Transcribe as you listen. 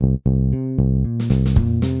Hello,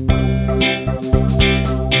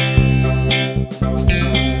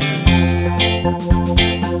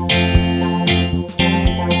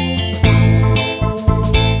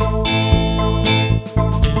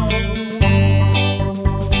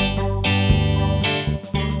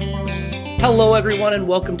 everyone, and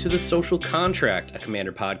welcome to The Social Contract, a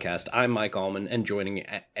Commander podcast. I'm Mike Allman, and joining,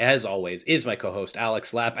 as always, is my co-host,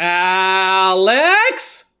 Alex Lapp.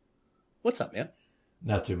 Alex! What's up, man?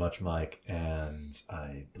 Not too much, Mike, and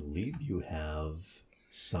I believe you have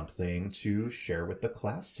something to share with the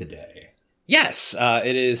class today. Yes,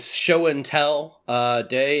 it is Show and Tell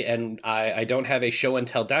day, and I don't have a Show and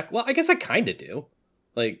Tell deck. Well, I guess I kind of do.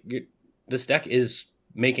 Like, this deck is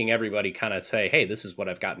making everybody kind of say, hey, this is what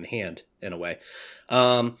I've got in hand, in a way.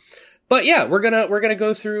 But yeah, we're gonna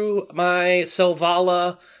go through my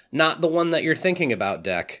Selvala, not the one that you're thinking about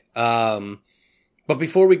deck. But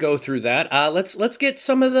before we go through that, let's get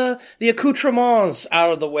some of the accoutrements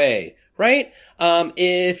out of the way, right?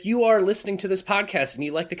 If you are listening to this podcast and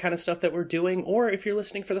you like the kind of stuff that we're doing, or if you're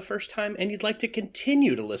listening for the first time and you'd like to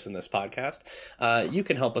continue to listen to this podcast, you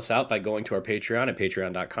can help us out by going to our Patreon at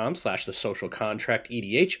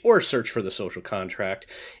patreon.com/thesocialcontractedh, or search for The Social Contract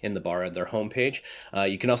in the bar at their homepage.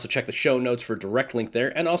 You can also check the show notes for a direct link there,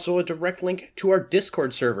 and also a direct link to our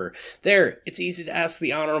Discord server. There, it's easy to ask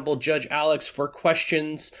the Honorable Judge Alex for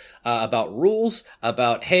questions about rules,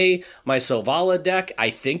 about, hey, my Selvala deck, I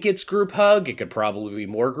think it's group hug. It could probably be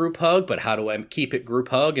more group hug, but how do I keep it group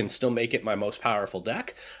hug and still make it my most powerful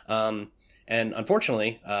deck? And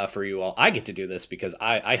unfortunately, for you all, I get to do this because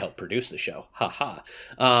I help produce the show. Haha.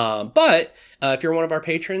 But if you're one of our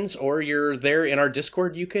patrons or you're there in our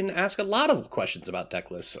Discord, you can ask a lot of questions about deck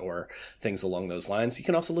lists or things along those lines. You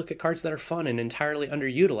can also look at cards that are fun and entirely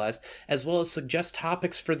underutilized, as well as suggest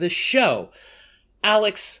topics for this show.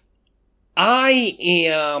 Alex, I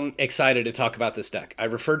am excited to talk about this deck. I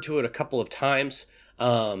referred to it a couple of times.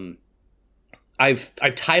 I've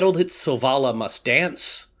titled it Selvala Must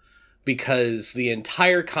Dance because the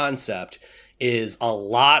entire concept is a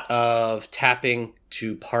lot of tapping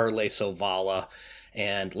to parlay Selvala.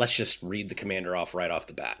 And let's just read the commander off right off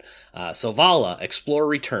the bat. Selvala, Explorer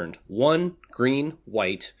returned. 1 green,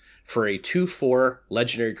 white for a 2/4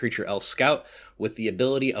 legendary creature elf scout with the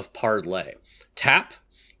ability of parlay. Tap.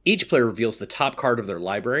 Each player reveals the top card of their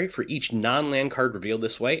library. For each non-land card revealed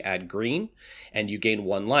this way, add green, and you gain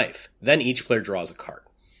 1 life. Then each player draws a card.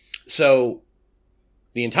 So,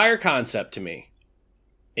 the entire concept to me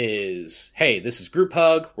is, hey, this is group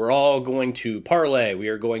hug. We're all going to parlay. We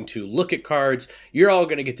are going to look at cards. You're all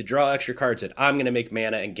going to get to draw extra cards, and I'm going to make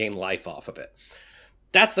mana and gain life off of it.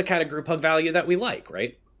 That's the kind of group hug value that we like,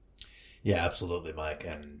 right? Yeah, absolutely, Mike.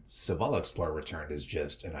 And Selvala Explorer Returned is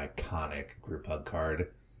just an iconic group hug card.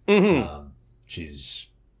 Mm-hmm. She's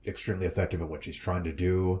extremely effective at what she's trying to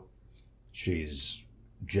do. She's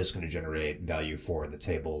just going to generate value for the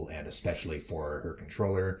table and especially for her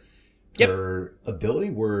controller. Yep. Her ability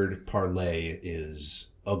word parlay is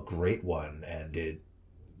a great one, and it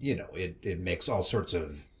makes all sorts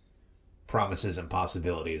of promises and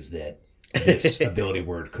possibilities that this ability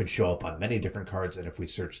word could show up on many different cards. And if we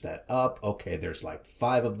search that up, okay, there's like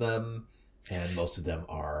 5 of them, and most of them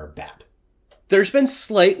are bad. There's been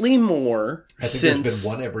slightly more since there's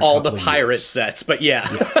been one every all the couple of pirate years. Sets, but yeah.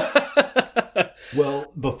 Well,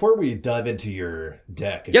 before we dive into your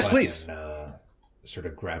deck, if yes, I please. can sort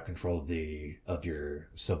of grab control of your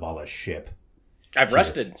Selvala ship. I've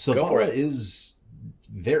rested. Go for Selvala it. is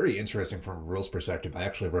very interesting from a rules perspective. I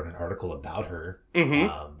actually wrote an article about her.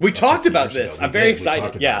 Mm-hmm. We talked about this. I'm very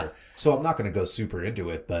excited. Yeah. So I'm not going to go super into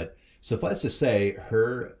it, but suffice to say,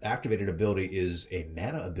 her activated ability is a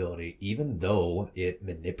mana ability, even though it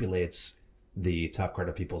manipulates the top card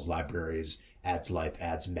of people's libraries, adds life,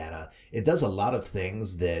 adds mana. It does a lot of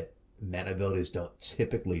things that mana abilities don't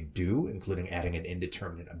typically do, including adding an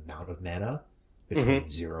indeterminate amount of mana between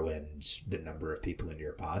 0 and the number of people in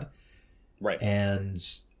your pod. Right. And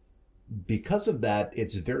because of that,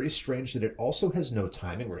 it's very strange that it also has no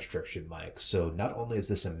timing restriction, Mike. So not only is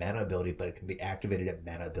this a mana ability, but it can be activated at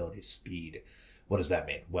mana ability speed. What does that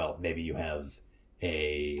mean? Well, maybe you have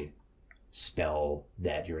a spell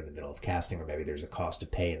that you're in the middle of casting, or maybe there's a cost to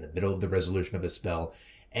pay in the middle of the resolution of the spell.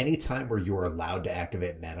 Anytime where you're allowed to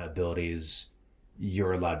activate mana abilities,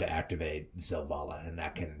 you're allowed to activate Selvala, and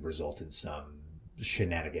that can result in some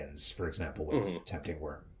shenanigans, for example, with Tempting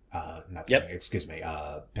Worm.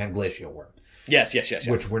 Panglacial Worm. Yes.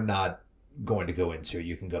 Which we're not going to go into.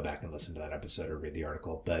 You can go back and listen to that episode or read the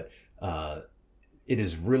article. But it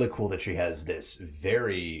is really cool that she has this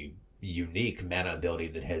very unique mana ability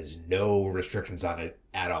that has no restrictions on it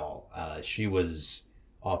at all. She was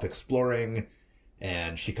off exploring,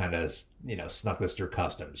 and she kind of, snuck this through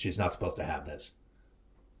customs. She's not supposed to have this.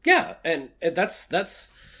 Yeah, and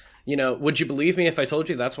that's would you believe me if I told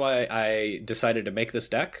you that's why I decided to make this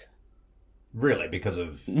deck? Really, because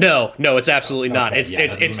of no, it's absolutely not. It's the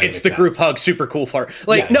sense. group hug super cool part.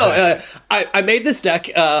 Like I made this deck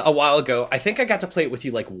a while ago. I think I got to play it with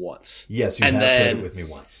you like once. Yes, you have played it with me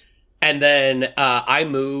once. And then I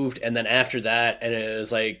moved, and then after that, and it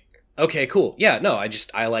was like, okay, cool. Yeah, no,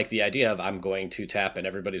 I like the idea of I'm going to tap and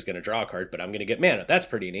everybody's going to draw a card, but I'm going to get mana. That's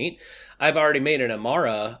pretty neat. I've already made an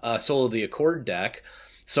Amara Soul of the Accord deck,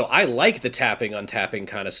 so I like the tapping, untapping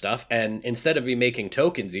kind of stuff. And instead of me making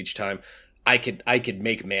tokens each time, I could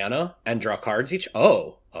make mana and draw cards each.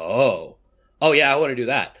 Oh yeah, I want to do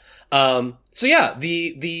that. So yeah,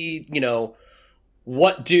 the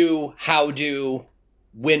what do, how do,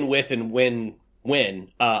 win with, and win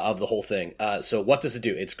of the whole thing. So what does it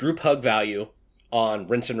do? It's group hug value on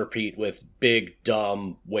rinse and repeat with big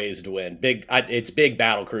dumb ways to win. It's big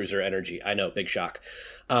battle cruiser energy. I know, big shock.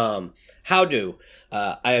 How do?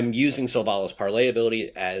 I am using Selvalla's parlay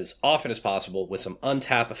ability as often as possible with some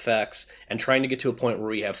untap effects and trying to get to a point where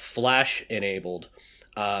we have flash enabled.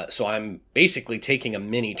 So I'm basically taking a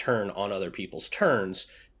mini turn on other people's turns,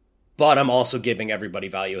 but I'm also giving everybody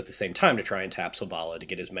value at the same time to try and tap Selvala to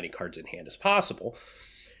get as many cards in hand as possible.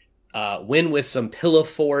 Win with some Pillow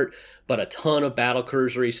Fort, but a ton of battle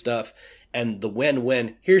cruisery stuff. And the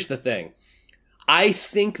win-win, here's the thing. I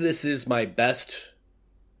think this is my best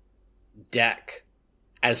deck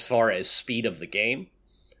as far as speed of the game,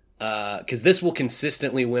 because this will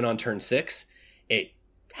consistently win on turn 6. It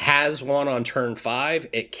has won on turn 5.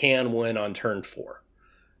 It can win on turn 4.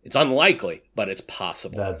 It's unlikely, but it's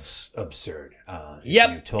possible. That's absurd. Yep.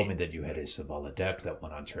 If you told me that you had a Selvala deck that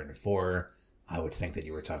went on turn 4, I would think that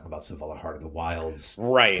you were talking about Selvala Heart of the Wilds,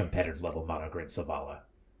 right? Competitive level mono green Selvala.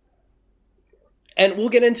 And we'll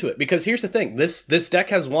get into it, because here's the thing. This deck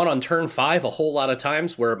has won on turn 5 a whole lot of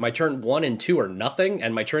times where my turn 1 and 2 are nothing,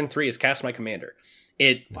 and my turn 3 is cast my commander.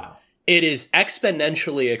 It is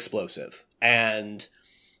exponentially explosive. And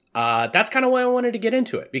that's kind of why I wanted to get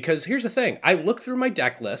into it, because here's the thing. I look through my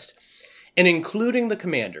deck list, and including the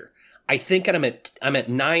commander, I think I'm at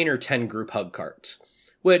 9 or 10 group hug cards,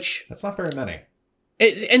 which... That's not very many.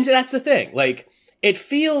 And that's the thing. Like... It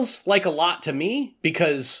feels like a lot to me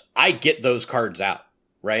because I get those cards out,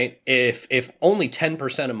 right? If only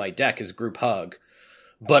 10% of my deck is group hug,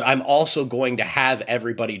 but I'm also going to have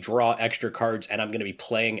everybody draw extra cards and I'm going to be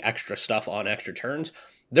playing extra stuff on extra turns,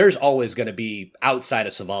 there's always going to be, outside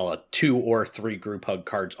of Selvala, 2 or 3 group hug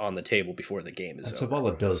cards on the table before the game is over.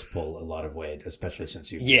 Selvala does pull a lot of weight, especially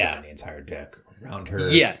since you've designed the entire deck around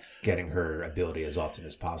her, getting her ability as often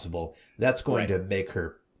as possible. That's going to make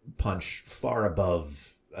her punch far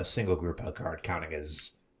above a single group hug card, counting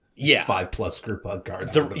as 5+ group hug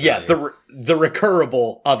cards. The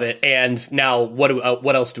recurable of it. And now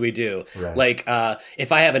what else do we do? Right. Like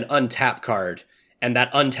if I have an untap card and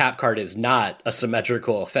that untap card is not a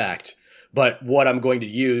symmetrical effect, but what I'm going to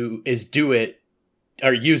use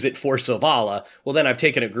it for Selvala, well, then I've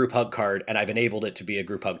taken a group hug card and I've enabled it to be a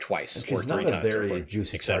group hug twice or 3 times. It's not a very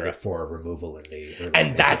juicy target for removal in the early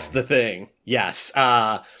and that's the thing. Yes.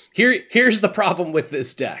 Here's the problem with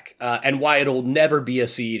this deck, and why it'll never be a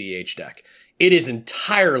CEDH deck. It is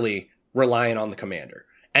entirely reliant on the commander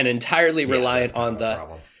and entirely reliant on the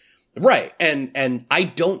problem. Right. And I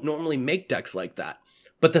don't normally make decks like that.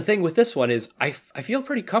 But the thing with this one is I feel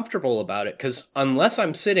pretty comfortable about it, because unless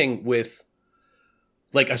I'm sitting with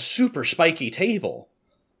like a super spiky table,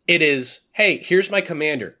 it is, hey, here's my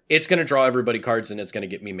commander. It's going to draw everybody cards and it's going to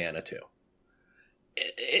get me mana too.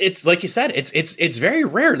 It's like you said, it's very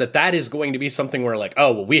rare that is going to be something where like,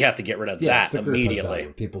 oh, well, we have to get rid of that immediately.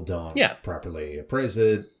 People don't properly appraise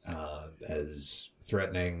it as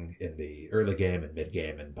threatening in the early game and mid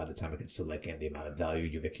game, and by the time it gets to late game, the amount of value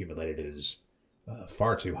you've accumulated is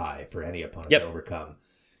far too high for any opponent to overcome.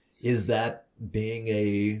 Is that being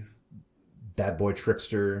a bad boy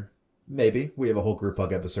trickster? Maybe. We have a whole group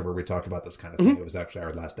hug episode where we talked about this kind of thing. It was actually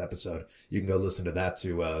our last episode. You can go listen to that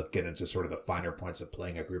to get into sort of the finer points of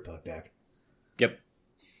playing a group hug deck. Yep.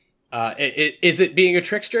 Is it being a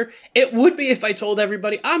trickster? It would be if I told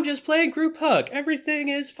everybody, I'm just playing group hug. Everything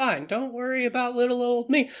is fine. Don't worry about little old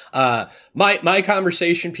me. My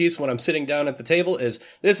conversation piece when I'm sitting down at the table is,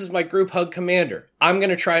 this is my group hug commander. I'm going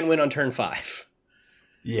to try and win on turn 5.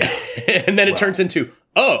 Yeah. And then it turns into,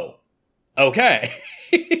 oh, okay.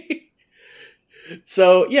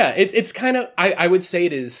 So, yeah, it's kind of, I would say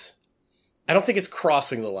it is, I don't think it's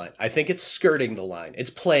crossing the line. I think it's skirting the line. It's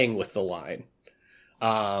playing with the line.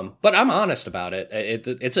 But I'm honest about it.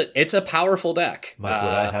 It's a powerful deck. Mike,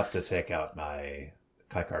 would I have to take out my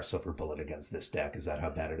Kaikar Silver Bullet against this deck? Is that how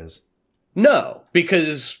bad it is? No,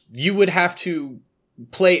 because you would have to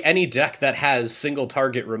play any deck that has single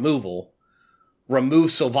target removal, remove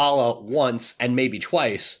Selvala once and maybe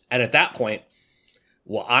twice, and at that point,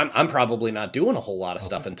 well, I'm probably not doing a whole lot of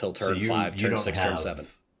stuff until turn 5, turn 6, turn 7.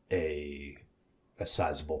 A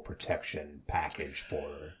sizable protection package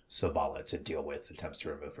for Selvala to deal with attempts to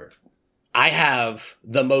remove her. I have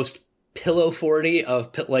the most pillow forty of,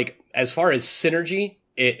 like, as far as synergy,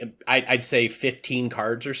 I'd say 15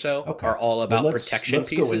 cards or so are all about protection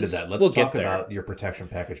pieces. Let's go into that. Let's talk about your protection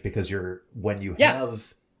package, because when you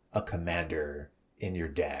have a commander in your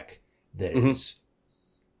deck that is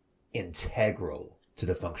integral to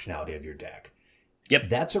the functionality of your deck. Yep.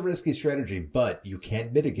 That's a risky strategy, but you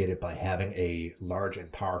can mitigate it by having a large and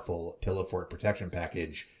powerful pillow fort protection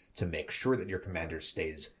package to make sure that your commander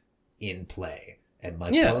stays in play. And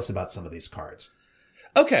Mike, tell us about some of these cards.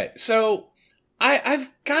 Okay, so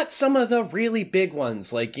I've got some of the really big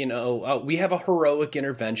ones. Like, we have a heroic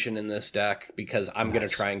intervention in this deck because I'm going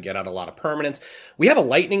to try and get out a lot of permanents. We have a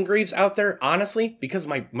lightning greaves out there, honestly, because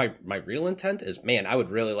my real intent is, man, I would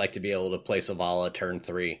really like to be able to play Selvala turn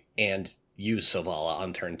 3 and use Selvala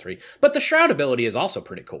on turn 3. But the Shroud ability is also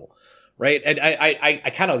pretty cool, right? And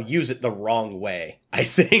I kind of use it the wrong way, I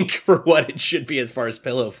think, for what it should be as far as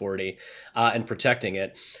pillow 40 and protecting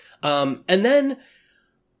it. And then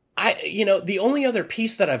the only other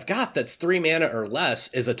piece that I've got that's 3 mana or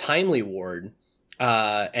less is a Timely Ward.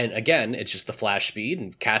 And again, it's just the flash speed,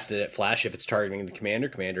 and cast it at flash if it's targeting the commander.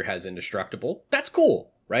 Commander has indestructible. That's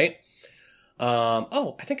cool, right?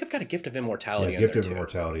 I think I've got a Gift of Immortality. Gift of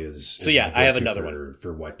Immortality is so yeah, I have another one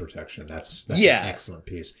for white protection. That's an excellent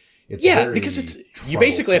piece. It's very because you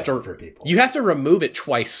basically have to for people. You have to remove it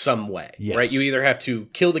twice some way, right? You either have to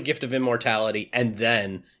kill the Gift of Immortality and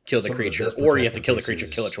then kill the creature, or you have to kill the creature,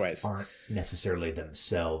 kill it twice. Aren't necessarily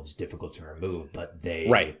themselves difficult to remove, but they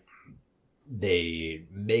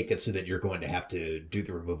make it so that you're going to have to do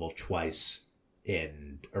the removal twice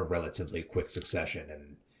in a relatively quick succession,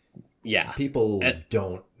 and people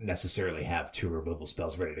don't necessarily have 2 removal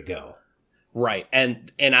spells ready to go. Right.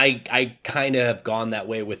 And I kind of have gone that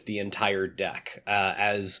way with the entire deck,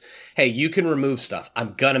 as, hey, you can remove stuff.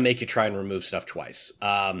 I'm going to make you try and remove stuff twice.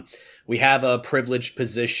 We have a Privileged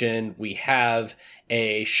Position. We have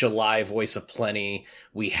a Shalai Voice of Plenty.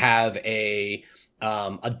 We have a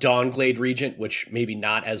Dawnglade Regent, which maybe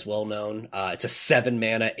not as well known. It's a 7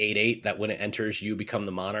 mana 8/8 that when it enters, you become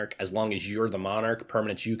the monarch. As long as you're the monarch,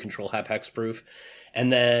 permanents you control have hexproof.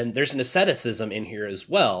 And then there's an asceticism in here as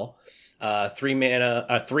well. 3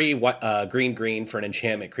 mana, 3 green for an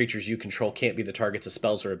enchantment. Creatures you control can't be the targets of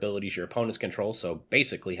spells or abilities your opponents control, so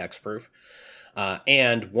basically hexproof.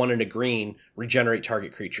 And 1 and a green, regenerate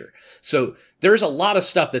target creature. So there's a lot of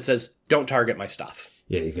stuff that says, don't target my stuff.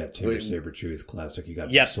 Yeah, you got Timber Sabertooth Classic. You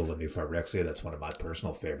got Soul of New Phyrexia. That's one of my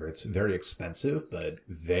personal favorites. Very expensive, but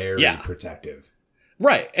very protective.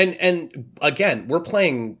 Right. And again, we're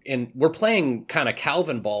playing kind of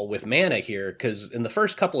Calvin ball with mana here, because in the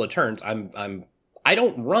first couple of turns, I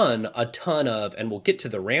don't run a ton of, and we'll get to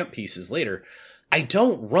the ramp pieces later. I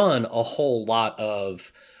don't run a whole lot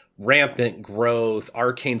of Rampant Growth,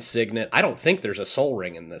 Arcane Signet. I don't think there's a Soul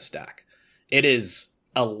Ring in this deck. It is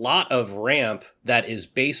a lot of ramp that is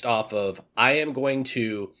based off of, I am going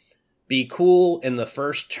to be cool in the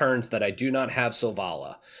first turns that I do not have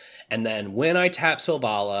Selvala. And then when I tap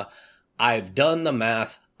Selvala, I've done the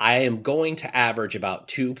math. I am going to average about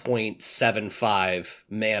 2.75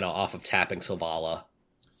 mana off of tapping Selvala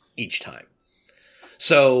each time.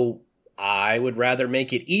 So I would rather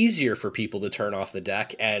make it easier for people to turn off the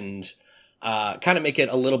deck and kind of make it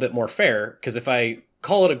a little bit more fair. Because if I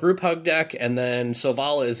call it a group hug deck and then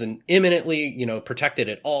Selvala is imminently, protected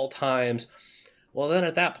at all times, well, then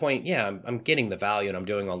at that point, I'm getting the value and I'm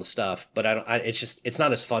doing all the stuff, but it's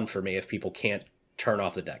not as fun for me if people can't turn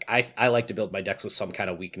off the deck. I like to build my decks with some kind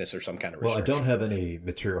of weakness or some kind of restriction. Well, I don't have any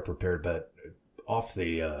material prepared, but off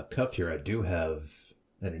the cuff here, I do have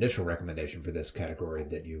an initial recommendation for this category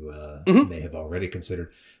that you may have already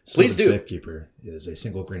considered. Please do. Safekeeper is a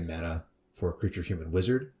single green mana for a creature human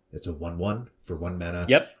wizard. It's a 1/1 for 1 mana.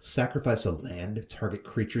 Yep. Sacrifice a land. Target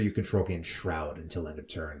creature you control gains Shroud until end of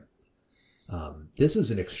turn. This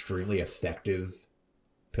is an extremely effective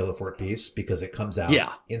Pillow Fort piece because it comes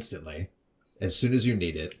out instantly as soon as you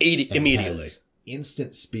need it. Immediately.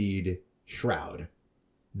 Instant speed Shroud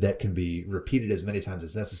that can be repeated as many times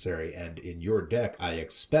as necessary. And in your deck, I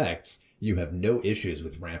expect you have no issues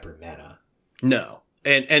with ramp or mana. No.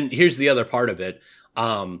 And here's the other part of it.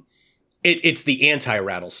 it's the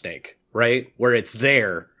anti-rattlesnake, right? Where it's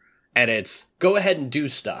there and it's go ahead and do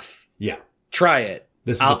stuff. Yeah. Try it.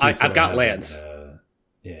 This is a piece that I've got lands.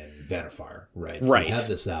 In Vanifar, right? Right. You have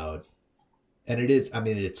this out. And it is, I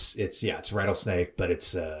mean, it's rattlesnake, but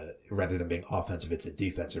it's, rather than being offensive, it's a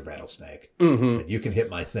defensive rattlesnake. Mm-hmm. And you can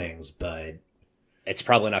hit my things, but it's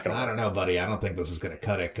probably not going to work. I don't know, buddy. I don't think this is going to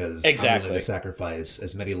cut it because I'm willing to sacrifice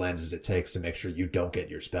as many lands as it takes to make sure you don't get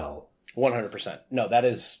your spell. 100%. No, that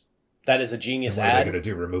is a genius and what ad. are they going to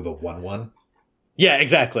do? Remove a 1/1? Yeah,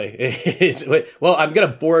 exactly. Well, I'm going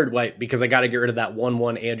to board wipe because I got to get rid of that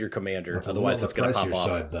 1/1 and your commander. Otherwise, it's going to pop off.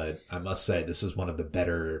 Side, but I must say, this is one of the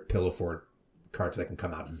better Pillow Fort cards that can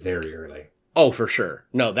come out very early. Oh, for sure.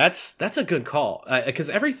 No, that's a good call. Because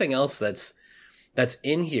everything else that's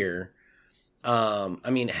in here, I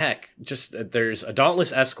mean, heck, just there's a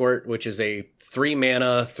Dauntless Escort, which is a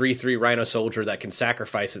 3-mana, 3/3 Rhino Soldier that can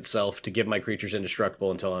sacrifice itself to give my creatures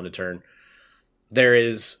indestructible until end of turn. There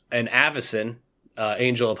is an Avacyn,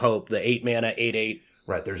 Angel of Hope, the 8-mana, 8/8.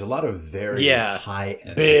 Right, there's a lot of very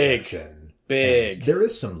high-end protection. Big. And there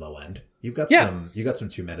is some low-end. You got some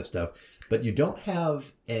 2-mana stuff, but you don't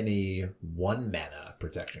have any 1-mana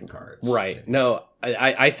protection cards. Right. No,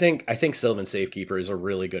 I think Sylvan Safekeeper is a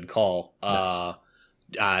really good call.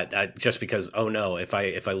 Just because, oh no, if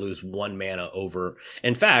I lose 1 mana over,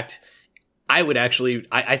 in fact, I would actually,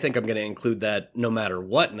 I think I'm going to include that no matter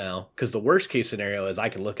what now, because the worst case scenario is I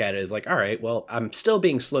can look at it as like, all right, well, I'm still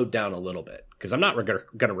being slowed down a little bit because I'm not going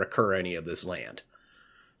to recur any of this land.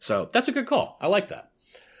 So that's a good call. I like that.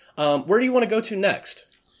 Where do you want to go to next?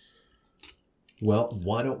 Well,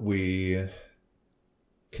 why don't we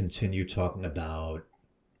continue talking about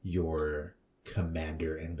your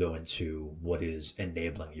commander and go into what is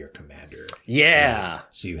enabling your commander? Yeah. Right?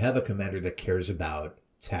 So you have a commander that cares about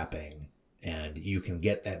tapping, and you can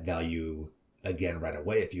get that value again right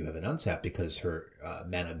away if you have an untap because her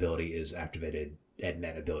mana ability is activated at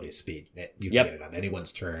mana ability speed. You can get it on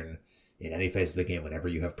anyone's turn in any phase of the game whenever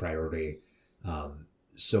you have priority.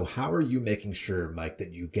 So how are you making sure, Mike,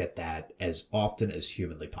 that you get that as often as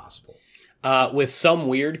humanly possible? With some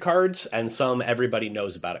weird cards and some everybody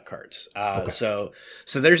knows about it cards. Okay. So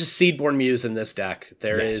there's a Seedborn Muse in this deck.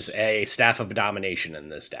 There is a Staff of Domination in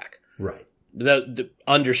this deck. Right. The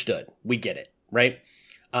understood. We get it. Right.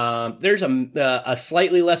 There's a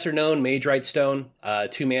slightly lesser known Mage-Right Stone,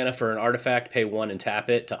 2 mana for an artifact, pay 1 and tap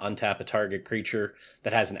it to untap a target creature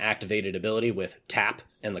that has an activated ability with tap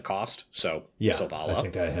and the cost. So Selvala. I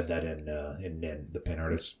think I had that in Nin, the Pen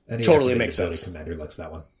Artist. Any totally makes sense. Commander likes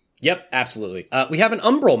that one. Yep, absolutely. We have an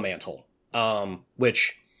Umbral Mantle,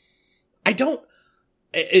 which I don't.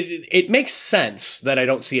 It makes sense that I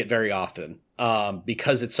don't see it very often.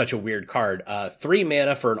 Because it's such a weird card. 3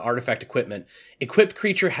 mana for an artifact equipment. Equipped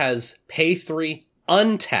creature has pay 3,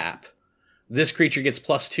 untap. This creature gets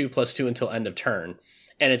 +2/+2 until end of turn.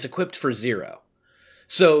 And it's equipped for 0.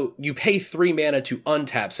 So you pay 3 mana to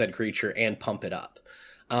untap said creature and pump it up.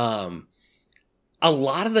 A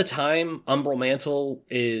lot of the time, Umbral Mantle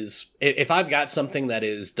is... If I've got something that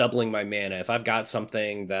is doubling my mana, if I've got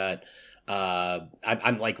something that...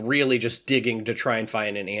 I'm like really just digging to try and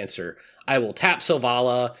find an answer, I will tap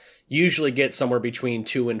Selvala, usually get somewhere between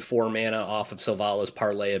 2 and 4 mana off of Selvala's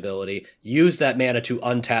parlay ability, use that mana to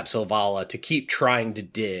untap Selvala to keep trying to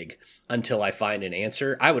dig until I find an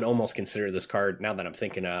answer. I would almost consider this card, now that I'm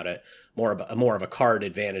thinking about it, more of a card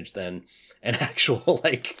advantage than an actual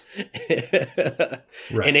like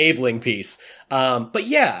enabling piece. But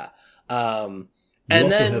yeah. You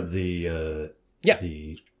also have the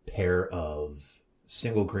pair of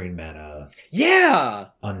single green mana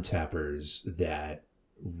untappers that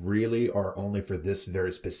really are only for this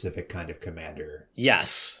very specific kind of commander.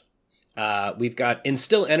 Yes. We've got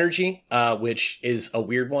Instill Energy, which is a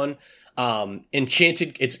weird one.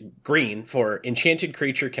 It's green for enchanted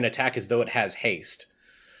creature can attack as though it has haste.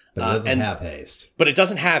 But it doesn't have haste. But it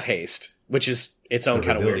doesn't have haste, which is its own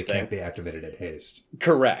kind of weird thing. Can't be activated at haste.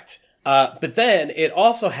 Correct. But then it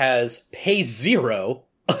also has pay 0,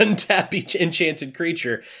 untap each enchanted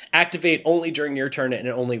creature, activate only during your turn and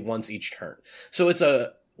only once each turn. So it's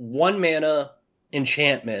a 1 mana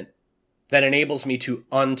enchantment that enables me to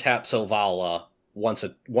untap Selvala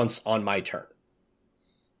once on my turn.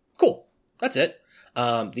 Cool. That's it.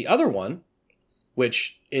 The other one,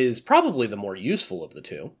 which is probably the more useful of the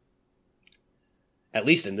two, at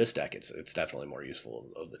least in this deck, it's definitely more useful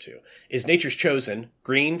of the two, is Nature's Chosen.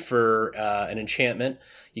 Green for an enchantment.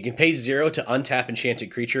 You can pay 0 to untap enchanted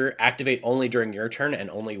creature, activate only during your turn and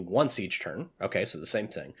only once each turn. Okay, so the same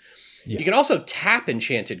thing. Yeah. You can also tap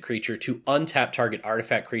enchanted creature to untap target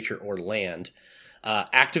artifact, creature, or land.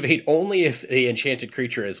 Activate only if the enchanted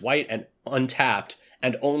creature is white and untapped,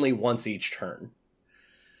 and only once each turn.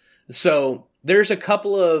 So there's a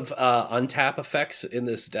couple of untap effects in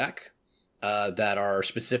this deck that are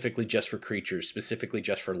specifically just for creatures, specifically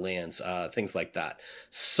just for lands, things like that.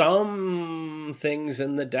 Some things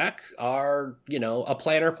in the deck are, a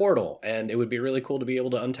planar portal, and it would be really cool to be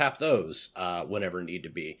able to untap those whenever need to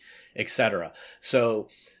be, etc. So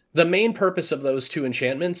the main purpose of those two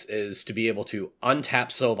enchantments is to be able to untap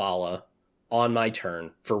Selvala on my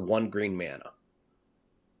turn for 1 green mana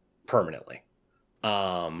permanently.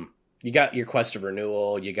 You got your Quest of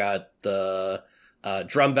Renewal, you got the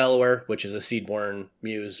Drum Bellower, which is a Seedborn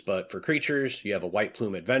Muse, but for creatures, you have a White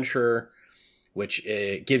Plume Adventurer, which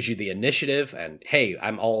gives you the initiative, and hey,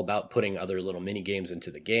 I'm all about putting other little mini games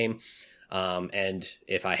into the game. And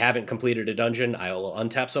if I haven't completed a dungeon, I will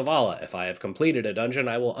untap Selvala. If I have completed a dungeon,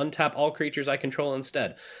 I will untap all creatures I control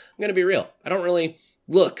instead. I'm going to be real. I don't really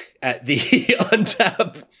look at the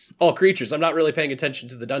untap all creatures. I'm not really paying attention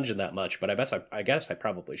to the dungeon that much, but I guess I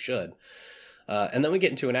probably should. And then we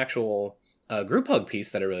get into an actual group hug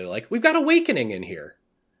piece that I really like. We've got Awakening in here.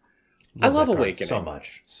 I love Awakening so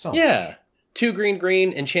much. Yeah. 2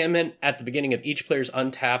 green enchantment at the beginning of each player's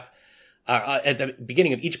untap. At the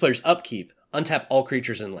beginning of each player's upkeep, untap all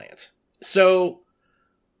creatures and lands. So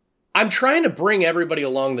I'm trying to bring everybody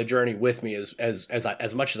along the journey with me as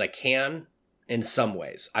much as I can in some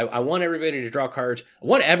ways. I want everybody to draw cards. I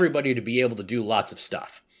want everybody to be able to do lots of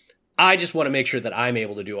stuff. I just want to make sure that I'm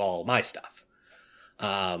able to do all of my stuff.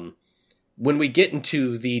 When we get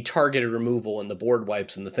into the targeted removal and the board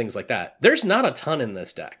wipes and the things like that, there's not a ton in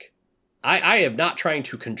this deck. I am not trying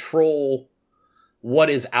to control what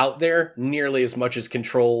is out there nearly as much as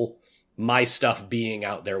control my stuff being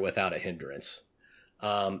out there without a hindrance.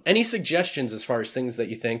 Any suggestions as far as things that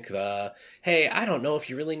you think, hey, I don't know if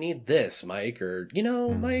you really need this, Mike, or,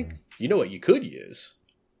 Mike, you know what you could use?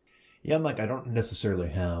 Yeah, Mike, I don't necessarily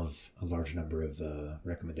have a large number of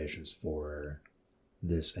recommendations for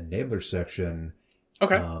this enabler section.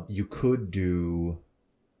 Okay. You could do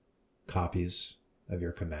copies of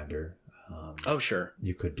your commander. Oh, sure.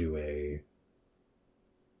 You could do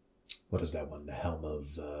what is that one? The Helm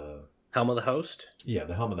of the Host? Yeah,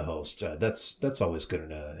 the Helm of the Host. That's always good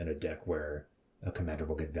in a deck where a commander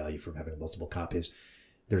will get value from having multiple copies.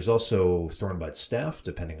 There's also Thornbite Staff,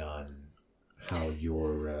 depending on how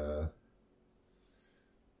your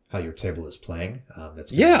table is playing.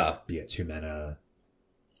 That's going to be a 2-mana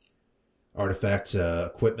artifact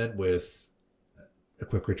equipment with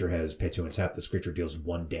equipped creature has pay 2 and tap. This creature deals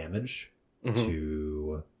 1 damage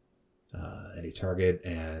to any target,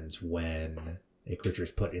 and when a creature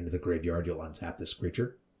is put into the graveyard, you'll untap this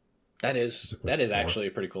creature. That is actually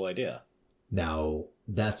a pretty cool idea. Now,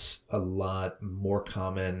 that's a lot more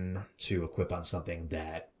common to equip on something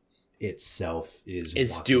that itself is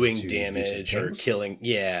doing damage or killing.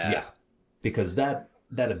 Yeah. Because that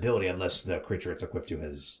ability, unless the creature it's equipped to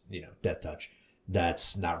has, death touch,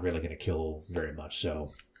 that's not really going to kill very much.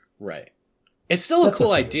 So, right. It's still a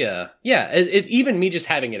cool idea. Yeah. Even me just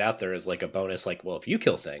having it out there is like a bonus. Like, well, if you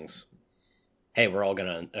kill things, hey, we're all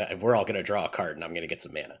gonna draw a card, and I'm gonna get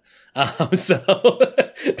some mana. So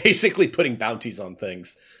basically, putting bounties on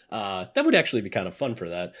things that would actually be kind of fun for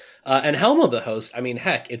that. And Helm of the Host, I mean,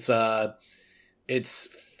 heck, it's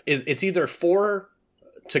either 4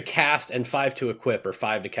 to cast and 5 to equip, or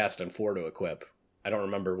 5 to cast and 4 to equip. I don't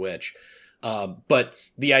remember which. But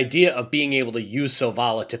the idea of being able to use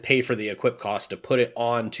Selvala to pay for the equip cost to put it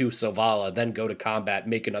on to Selvala, then go to combat,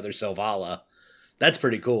 make another Selvala. That's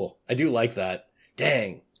pretty cool. I do like that.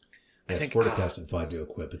 Dang. Yeah, it's 4 to cast and 5 to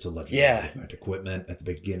equip. It's a legendary artifact equipment. At the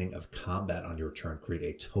beginning of combat on your turn, create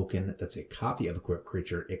a token that's a copy of a equipped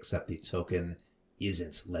creature, except the token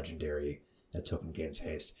isn't legendary. That token gains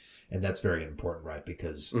haste. And that's very important, right?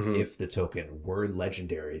 Because if the token were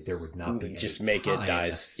legendary, there would not be just any make time it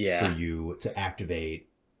dies. Yeah. for you to activate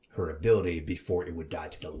her ability before it would die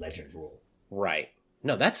to the legend rule. Right.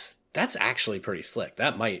 No, that's actually pretty slick.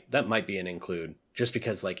 That might be an include, just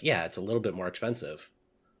because, like, yeah, it's a little bit more expensive,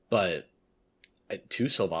 but 2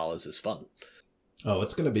 Selvalas is fun. Oh,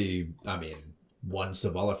 it's going to be, 1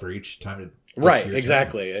 Selvala for each time. Right,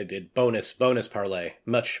 exactly. I did bonus parlay.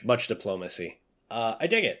 Much diplomacy. I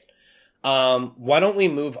dig it. Why don't we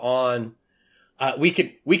move on? We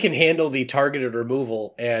can handle the targeted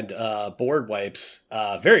removal and board wipes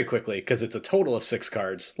very quickly, because it's a total of 6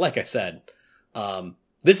 cards. Like I said,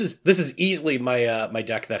 this is easily my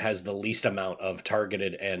deck that has the least amount of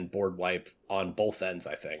targeted and board wipe on both ends,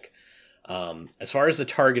 I think. As far as the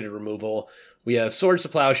targeted removal, we have Swords to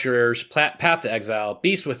Plowshares, Path to Exile,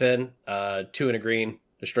 Beast Within, 2 and a green,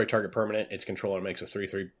 Destroy target permanent. Its controller makes a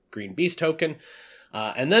 3/3 green beast token.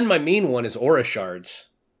 And then my main one is Aura Shards.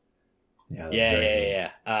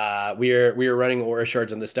 Yeah. We are running Aura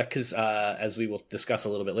Shards on this deck because, as we will discuss a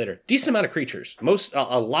little bit later, decent amount of creatures.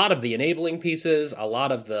 A lot of the enabling pieces, a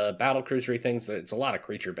lot of the battle cruisery things. It's a lot of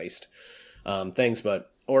creature based things,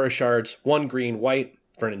 but Aura Shards, 1 green, white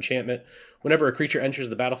for an enchantment. Whenever a creature enters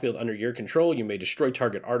the battlefield under your control, you may destroy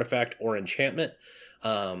target artifact or enchantment.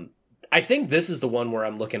 I think this is the one where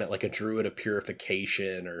I'm looking at like a Druid of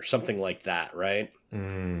Purification or something like that, right?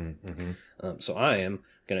 Mm-hmm. So I am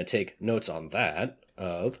going to take notes on that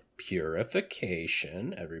of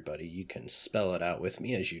Purification. Everybody, you can spell it out with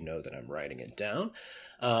me as you know that I'm writing it down.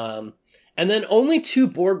 And then only 2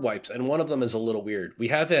 board wipes, and one of them is a little weird. We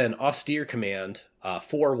have an Austere command,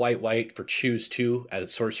 4 white for choose 2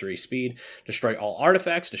 as sorcery speed. Destroy all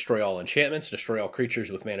artifacts, destroy all enchantments, destroy all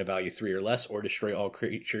creatures with mana value 3 or less, or destroy all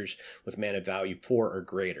creatures with mana value 4 or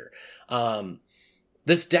greater.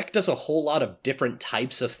 This deck does a whole lot of different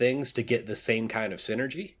types of things to get the same kind of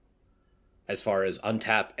synergy, as far as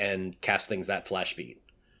untap and cast things that flash speed.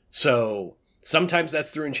 So sometimes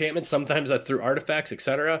that's through enchantments, sometimes that's through artifacts,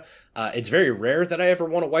 etc. It's very rare that I ever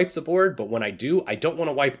want to wipe the board, but when I do, I don't want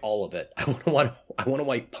to wipe all of it. I want to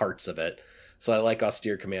wipe parts of it. So I like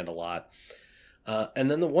Austere Command a lot. And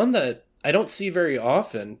then the one that I don't see very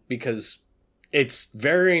often, because it's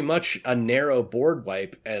very much a narrow board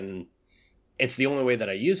wipe, and it's the only way that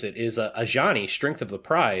I use it, is Ajani, Strength of the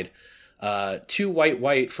Pride. 2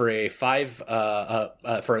 white for a 5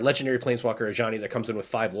 for a legendary planeswalker Ajani that comes in with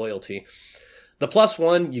 5 loyalty. The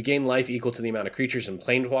 +1, you gain life equal to the amount of creatures and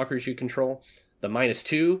planeswalkers you control. The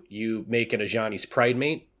 -2, you make an Ajani's Pride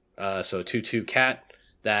Mate, so 2/2 cat,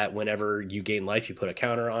 that whenever you gain life, you put a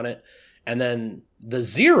counter on it. And then the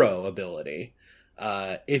 0 ability,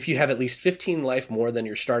 if you have at least 15 life more than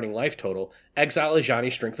your starting life total, exile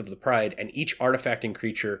Ajani, Strength of the Pride, and each artifact and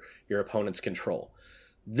creature your opponents control.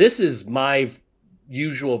 This is my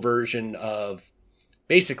usual version of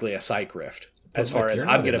basically a Psych Rift. As far as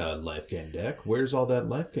I'm going to life gain deck, where's all that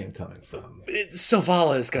life gain coming from?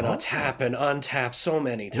 Selvala is going to tap and untap so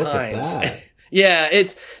many times. Look at that. Yeah,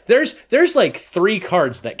 there's like 3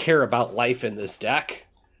 cards that care about life in this deck,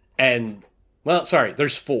 and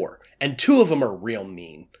there's 4, and 2 of them are real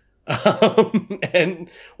mean. And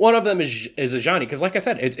one of them is Ajani, because like I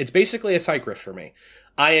said, it's basically a Psych Rift for me.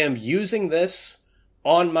 I am using this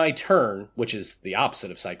on my turn, which is the opposite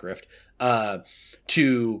of Psych Rift,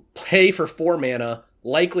 to pay for 4 mana,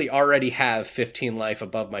 likely already have 15 life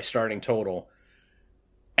above my starting total,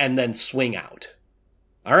 and then swing out.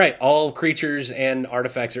 All right, all creatures and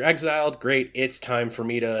artifacts are exiled. Great, it's time for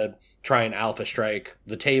me to try and Alpha Strike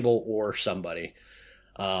the table or somebody.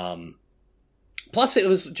 Plus, it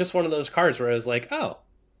was just one of those cards where I was like, oh,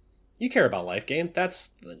 you care about life gain.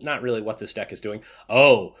 That's not really what this deck is doing.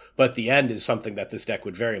 Oh, but the end is something that this deck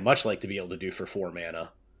would very much like to be able to do for 4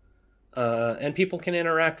 mana. And people can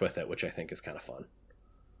interact with it, which I think is kind of fun.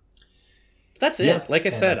 That's it. Yeah, like I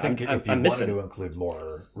said, I think if you wanted to include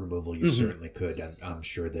more removal, you certainly could. And I'm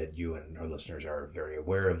sure that you and our listeners are very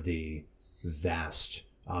aware of the vast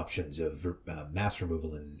options of mass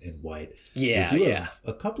removal in white. Yeah, we do have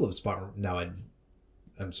a couple of spot. Now,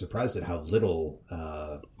 I'm surprised at how little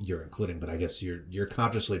you're including, but I guess you're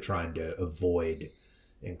consciously trying to avoid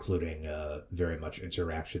including very much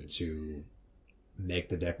interaction to make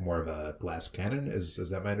the deck more of a glass cannon. Is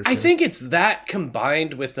that my understanding? I think it's that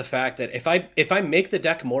combined with the fact that if I make the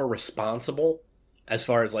deck more responsible as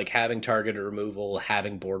far as like having targeted removal,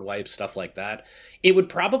 having board wipes, stuff like that, it would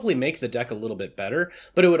probably make the deck a little bit better,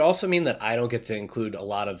 but it would also mean that I don't get to include a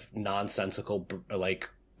lot of nonsensical like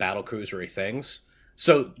battle cruisery things.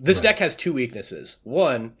 So this deck has 2 weaknesses.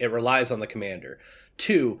 1, it relies on the commander.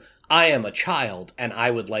 2, I am a child, and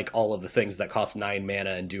I would like all of the things that cost 9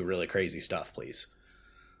 mana and do really crazy stuff, please.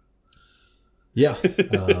 Yeah.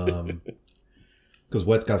 Because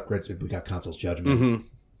white's got great. We got Consul's Judgment. Mm-hmm.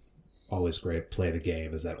 Always great. Play the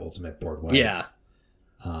game is that ultimate board wipe. Yeah.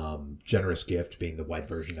 Generous Gift being the white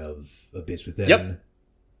version of Beast Within. Yep.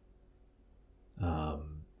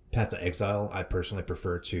 Path to Exile, I personally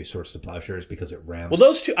prefer to Swords to Plowshares because it rams. Well,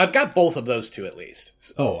 those 2, I've got both of those 2 at least.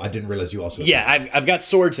 Oh, I didn't realize you also. Yeah, I've got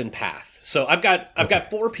Swords and Path, so I've got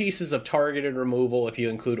 4 pieces of targeted removal if you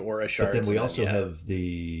include Aura Shards. But then we also have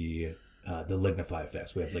the Lignify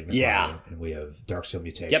effects. We have Lignify, and we have Darksteel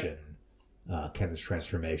Mutation, Kendrick's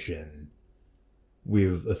Transformation. We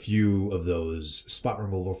have a few of those spot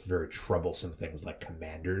removal for very troublesome things like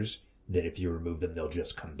commanders. That if you remove them, they'll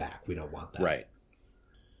just come back. We don't want that. Right.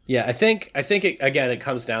 Yeah, I think it, again, it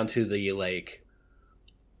comes down to the like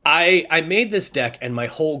I made this deck, and my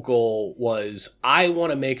whole goal was I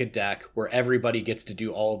want to make a deck where everybody gets to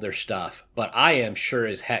do all of their stuff, but I am sure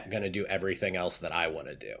as heck going to do everything else that I want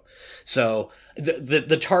to do. So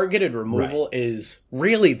the targeted removal is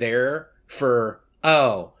really there for,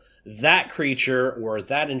 that creature or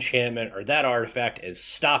that enchantment or that artifact is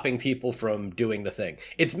stopping people from doing the thing.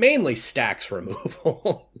 It's mainly stacks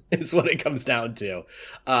removal is what it comes down to.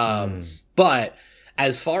 But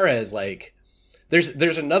as far as like,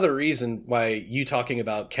 there's another reason why you talking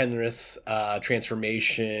about Kenrith's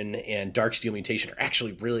transformation and Darksteel mutation are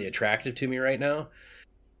actually really attractive to me right now.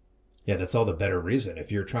 Yeah, that's all the better reason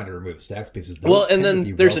if you're trying to remove stack spaces. Well, and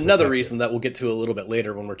then there's another reason that we'll get to a little bit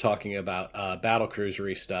later when we're talking about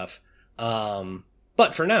battlecruisery stuff.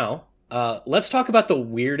 But for now, let's talk about the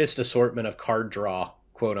weirdest assortment of card draw,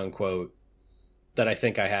 quote unquote, that I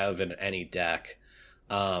think I have in any deck.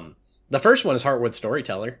 The first one is Heartwood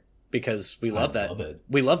Storyteller. Because we love that.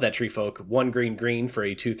 We love that tree folk. 1 green for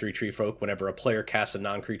a 2/3 tree folk. Whenever a player casts a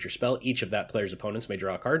non-creature spell, each of that player's opponents may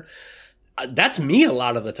draw a card. That's me a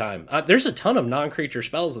lot of the time. There's a ton of non-creature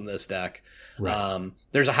spells in this deck. Right.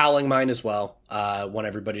 There's a Howling Mine as well. Want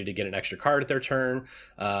everybody to get an extra card at their turn.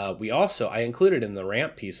 I included in the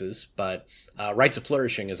ramp pieces, but Rites of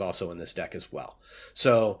Flourishing is also in this deck as well.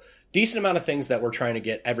 So decent amount of things that we're trying to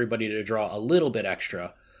get everybody to draw a little bit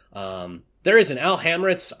extra. There is an Al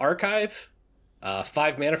Hamrit's Archive,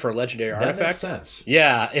 5 mana for a legendary artifact. That makes sense.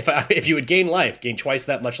 Yeah, if you would gain life, gain twice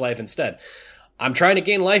that much life instead. I'm trying to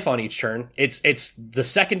gain life on each turn. It's the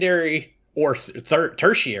secondary or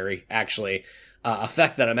tertiary, actually,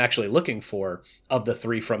 effect that I'm actually looking for of the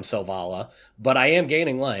 3 from Selvala, but I am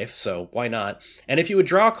gaining life, so why not? And if you would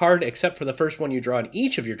draw a card, except for the first one you draw in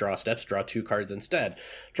each of your draw steps, draw 2 cards instead.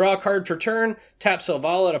 Draw a card per turn, tap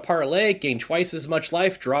Selvala to parlay, gain twice as much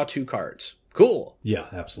life, draw 2 cards. Cool. Yeah,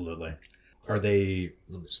 absolutely. Are they,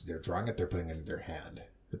 let me see, they're drawing it, they're putting it in their hand.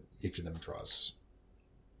 Each of them draws.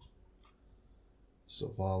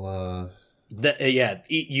 Selvala.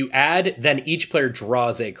 You add, then each player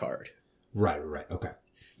draws a card. Right. Okay.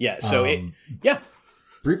 Yeah, so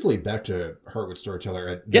Briefly back to Heartwood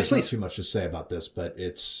Storyteller. Yes, please. Not too much to say about this, but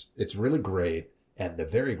it's really great. And the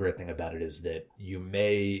very great thing about it is that you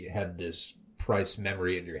may have this price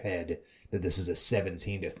memory in your head that this is a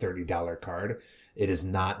 $17 to $30 card. It is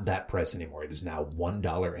not that price anymore. It is now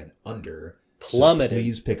 $1 and under. Plummeted. So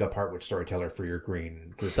please pick up Heartwood Storyteller for your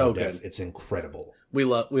green group so of decks. good. It's incredible. We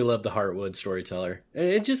love the Heartwood Storyteller.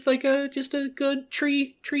 It's just like a good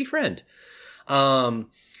tree friend.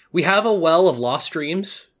 We have a Well of Lost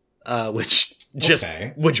Dreams, which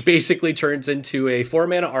basically turns into a 4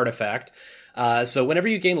 mana artifact. So whenever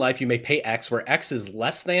you gain life, you may pay X, where X is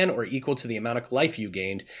less than or equal to the amount of life you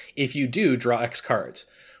gained. If you do, draw X cards.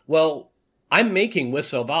 Well, I'm making with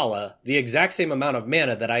Selvala the exact same amount of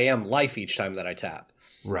mana that I am life each time that I tap.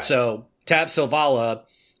 Right. So tap Selvala,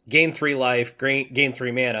 gain 3 life, gain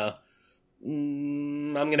 3 mana.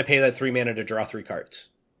 I'm going to pay that 3 mana to draw 3 cards.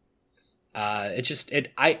 There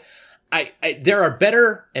are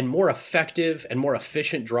better and more effective and more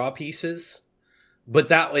efficient draw pieces, but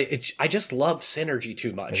that way, I just love synergy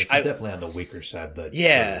too much. It's definitely on the weaker side, but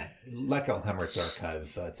yeah, like Alhammert's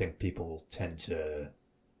Archive, I think people tend to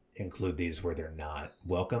include these where they're not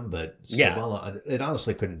welcome, but Selvala, it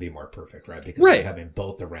honestly couldn't be more perfect, right? Because you're having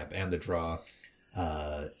both the ramp and the draw.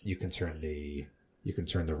 You can turn the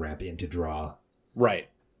ramp into draw. Right.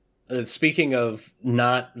 Speaking of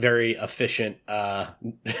not very efficient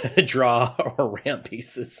draw or ramp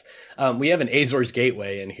pieces, we have an Azor's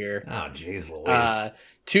Gateway in here. Oh, jeez Louise.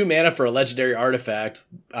 2 mana for a legendary artifact.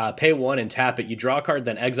 Pay 1 and tap it. You draw a card,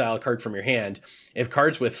 then exile a card from your hand. If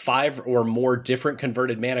cards with 5 or more different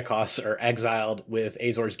converted mana costs are exiled with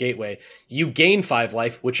Azor's Gateway, you gain 5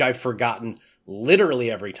 life, which I've forgotten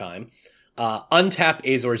literally every time. Untap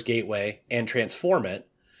Azor's Gateway and transform it.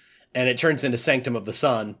 And it turns into Sanctum of the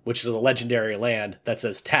Sun, which is a legendary land that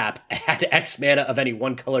says tap, add X mana of any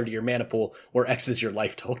one color to your mana pool, where X is your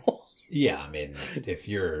life total. Yeah, I mean, if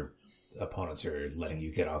your opponents are letting you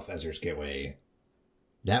get off Azor's Gateway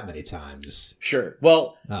that many times. Sure.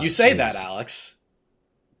 Well, you say that, Alex.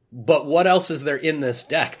 But what else is there in this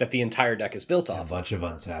deck that the entire deck is built off? A bunch of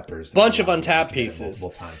untappers. Bunch of untapped pieces. Multiple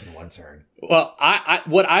times in one turn. Well,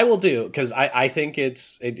 what I will do, because I think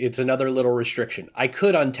it's another little restriction. I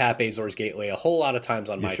could untap Azor's Gateway a whole lot of times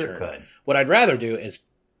on my turn. Could. What I'd rather do is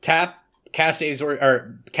cast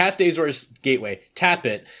Azor's Gateway, tap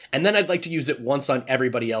it, and then I'd like to use it once on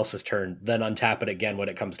everybody else's turn, then untap it again when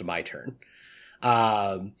it comes to my turn.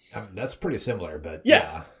 That's pretty similar, but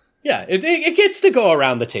yeah. Yeah, it gets to go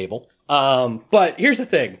around the table. But here's the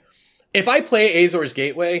thing. If I play Azor's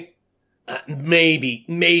Gateway, Maybe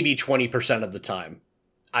 20% of the time,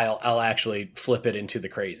 I'll actually flip it into the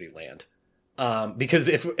crazy land. Because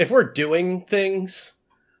if we're doing things,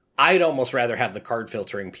 I'd almost rather have the card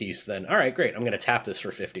filtering piece than, all right, great, I'm going to tap this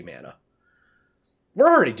for 50 mana. We're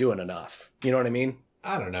already doing enough. You know what I mean?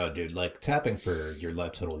 I don't know, dude. Like, tapping for your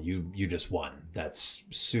life total, you just won. That's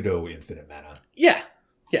pseudo infinite mana. Yeah.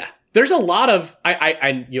 There's a lot of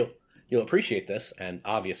you'll appreciate this, and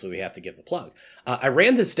obviously we have to give the plug. I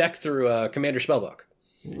ran this deck through Commander Spellbook.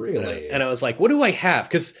 Really? And I was like, what do I have?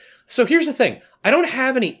 So here's the thing. I don't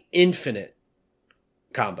have any infinite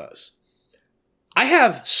combos. I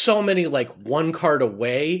have so many, like, one card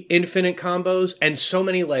away infinite combos, and so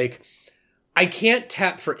many, like, I can't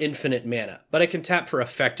tap for infinite mana, but I can tap for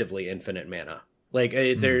effectively infinite mana. Like,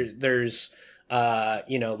 there's a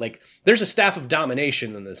Staff of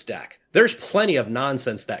Domination in this deck. There's plenty of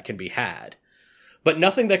nonsense that can be had, but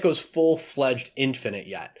nothing that goes full-fledged infinite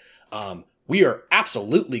yet. We are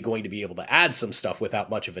absolutely going to be able to add some stuff without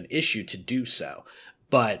much of an issue to do so,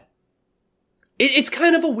 but it's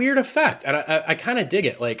kind of a weird effect, and I kind of dig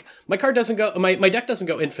it. Like, my deck doesn't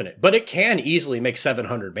go infinite, but it can easily make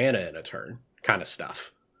 700 mana in a turn, kind of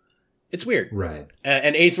stuff. It's weird. Right.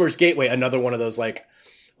 And Azor's Gateway, another one of those, like,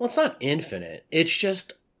 well, it's not infinite. It's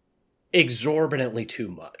just exorbitantly too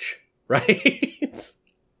much, right?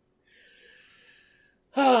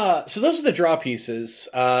 So those are the draw pieces.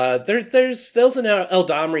 There's an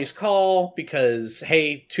Eldamri's Call, because,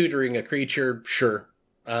 hey, tutoring a creature, sure.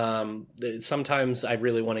 Sometimes I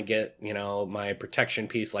really want to get, my protection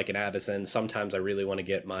piece like an Avacyn. Sometimes I really want to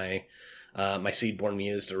get my Seedborn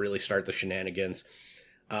Muse to really start the shenanigans.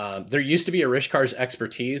 There used to be a Rishkar's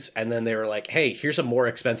Expertise, and then they were like, hey, here's a more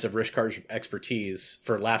expensive Rishkar's Expertise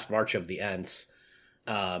for Last March of the Ents.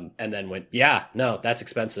 And then went, yeah, no, that's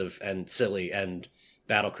expensive and silly and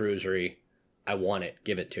battle cruisery. I want it.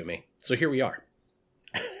 Give it to me. So here we are.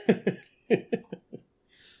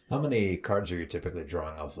 How many cards are you typically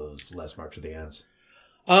drawing off of Last March of the Ants?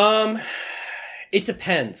 It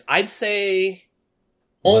depends. I'd say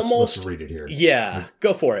Let's read it here. Yeah,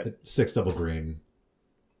 go for it. 6 double green.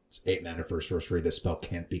 It's 8 mana for sorcery. This spell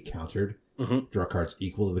can't be countered. Mm-hmm. Draw cards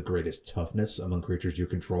equal to the greatest toughness among creatures you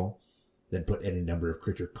control. Then put any number of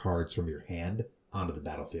creature cards from your hand onto the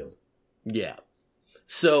battlefield. Yeah.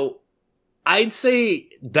 So I'd say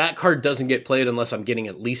that card doesn't get played unless I'm getting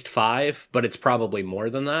at least 5, but it's probably more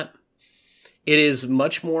than that. It is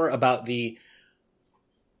much more about if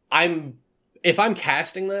I'm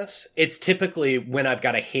casting this, it's typically when I've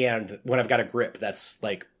got a grip that's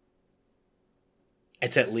like,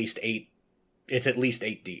 it's at least 8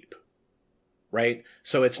 deep. Right?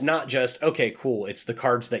 So it's not just, okay, cool, it's the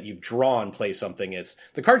cards that you've drawn play something. It's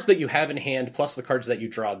the cards that you have in hand plus the cards that you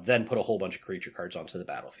draw, then put a whole bunch of creature cards onto the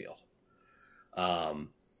battlefield.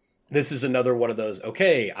 This is another one of those,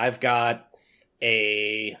 okay, I've got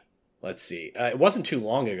let's see, it wasn't too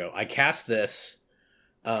long ago. I cast this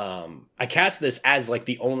as like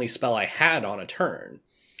the only spell I had on a turn,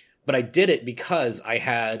 but I did it because I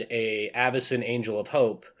had a Avacyn Angel of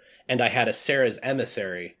Hope and I had a Sarah's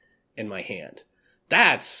Emissary in my hand.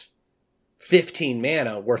 That's 15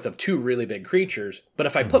 mana worth of 2 really big creatures, but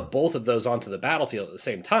if I put both of those onto the battlefield at the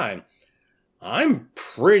same time, I'm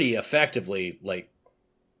pretty effectively, like,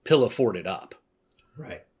 pillow-forted up.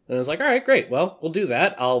 Right. And I was like, all right, great. Well, we'll do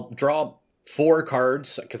that. I'll draw 4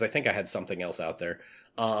 cards, because I think I had something else out there.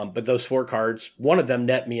 But those 4 cards, one of them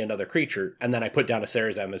net me another creature, and then I put down a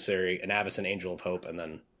Sarah's Emissary, an Avacyn Angel of Hope, and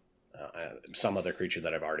then some other creature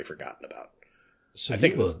that I've already forgotten about. So I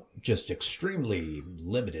think it was just extremely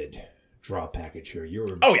limited draw package here.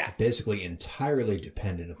 You're basically entirely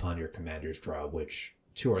dependent upon your commander's draw, which,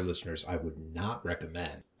 to our listeners, I would not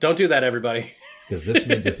recommend. Don't do that, everybody. Because this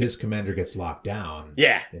means if his commander gets locked down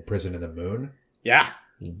in Prison of the Moon,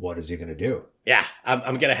 what is he going to do? Yeah,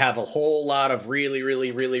 I'm going to have a whole lot of really,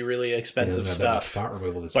 really, really, really expensive stuff,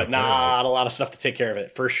 but not a lot of stuff to take care of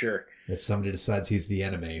it, for sure. If somebody decides he's the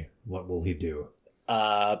enemy, what will he do?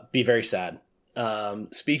 Be very sad.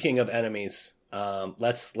 Speaking of enemies,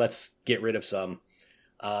 let's get rid of some.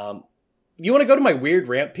 You want to go to my weird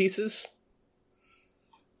ramp pieces?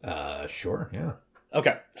 Sure, yeah.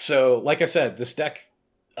 Okay, so like I said, this deck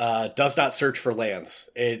does not search for lands.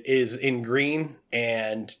 It is in green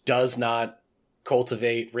and does not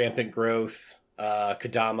cultivate rampant growth,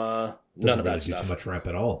 Kodama, none of that stuff. Doesn't really do too much ramp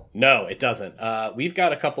at all. No, it doesn't. We've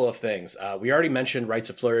got a couple of things. We already mentioned Rites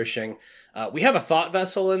of Flourishing. We have a Thought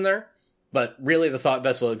Vessel in there, but really the Thought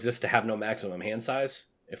Vessel exists to have no maximum hand size,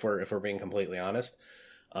 if we're being completely honest.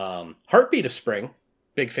 Heartbeat of Spring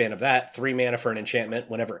Big fan of that. 3 mana for an enchantment.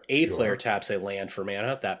 Whenever a Sure. player taps a land for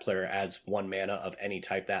mana, that player adds 1 mana of any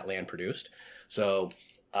type that land produced. So,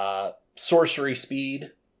 sorcery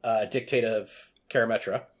speed, Dictate of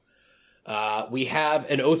Karametra. We have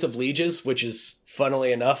an Oath of Lieges, which is,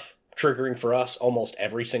 funnily enough, triggering for us almost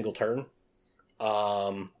every single turn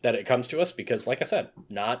that it comes to us, because, like I said, You're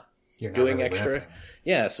not doing really extra. ramping.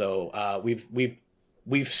 Yeah, so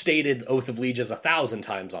we've stated Oath of Lieges 1,000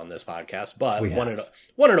 times on this podcast, but We one have.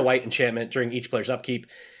 in a white enchantment during each player's upkeep.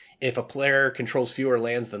 If a player controls fewer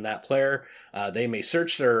lands than that player, they may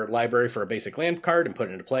search their library for a basic land card and put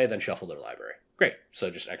it into play, then shuffle their library. Great. So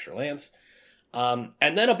just extra lands. And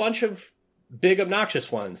then a bunch of big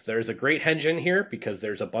obnoxious ones. There's a great henge in here because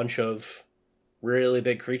there's a bunch of really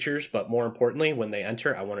big creatures, but more importantly, when they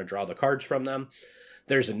enter, I want to draw the cards from them.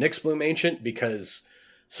 There's a Nyxbloom Ancient because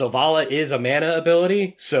Selvala is a mana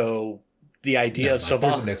ability, so the idea of There's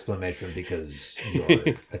Selvala... an explanation because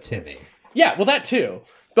you're a Timmy. Yeah, well, that too.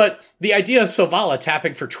 But the idea of Selvala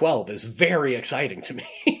tapping for 12 is very exciting to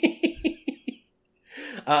me.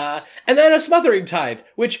 And then a Smothering Tithe,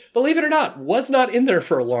 which, believe it or not, was not in there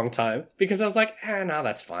for a long time, because I was like, no,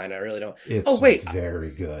 that's fine, I really don't. It's oh, wait,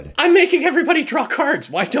 very good. I'm making everybody draw cards.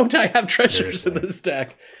 Why don't I have treasures Seriously. in this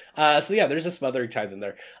deck? So yeah, there's a Smothering Tithe in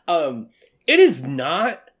there. It is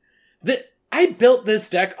not... I built this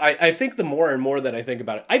deck, I think the more and more that I think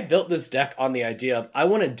about it, I built this deck on the idea of I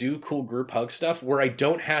want to do cool group hug stuff where I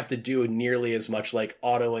don't have to do nearly as much like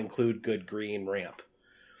auto-include good green ramp.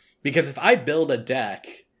 Because if I build a deck,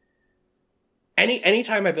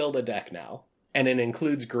 anytime I build a deck now, and it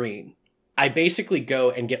includes green, I basically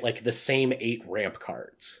go and get like the same 8 ramp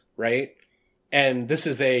cards, right? And this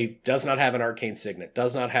is does not have an Arcane Signet,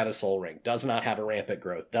 does not have a Soul Ring, does not have a Rampant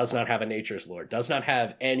Growth, does not have a Nature's Lord, does not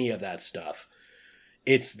have any of that stuff.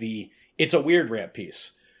 It's a weird ramp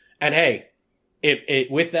piece. And hey,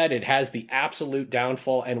 with that, it has the absolute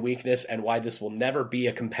downfall and weakness and why this will never be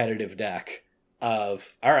a competitive deck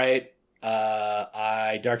of, all right,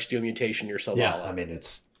 I Darksteel Mutation your Selvala. Yeah, I mean,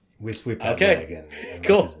 we sweep that Okay. leg and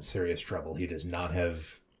Cool. Mike is in serious trouble. He does not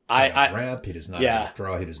have enough ramp, he does not have enough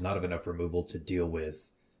draw, he does not have enough removal to deal with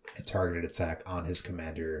a targeted attack on his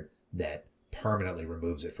commander that permanently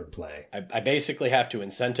removes it from play. I basically have to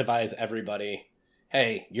incentivize everybody.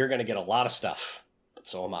 Hey, you're going to get a lot of stuff, but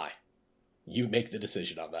so am I. You make the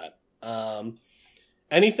decision on that.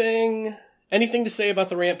 Anything to say about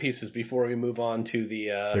the ramp pieces before we move on to the...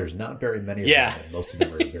 There's not very many of Yeah. them, and most of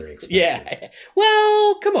them are very expensive. Yeah.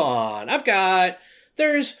 Well, come on.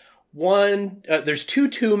 There's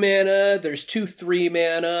 2 mana, there's 2 3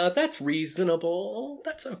 mana. That's reasonable.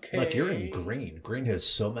 That's okay. Like, you're in green. Green has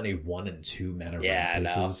so many 1 and 2 mana ramp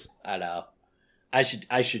pieces. I know. I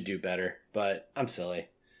should do better, but I'm silly.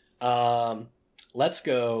 Let's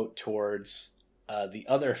go towards the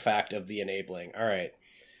other fact of the enabling. All right.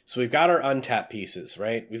 So we've got our untapped pieces,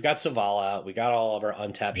 right? We've got Selvala. We got all of our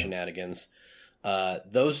untapped shenanigans.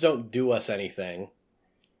 Those don't do us anything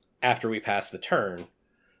after we pass the turn,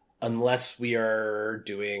 unless we are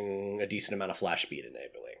doing a decent amount of flash speed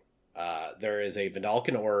enabling. There is a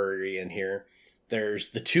Vindalcan Orrery in here. There's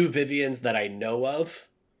the 2 Vivians that I know of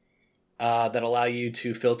that allow you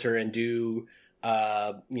to filter and do,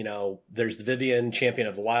 there's the Vivian, Champion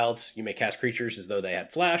of the Wilds. You may cast creatures as though they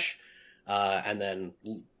had flash, and then,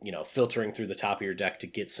 filtering through the top of your deck to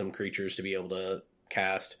get some creatures to be able to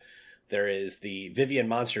cast. There is the Vivian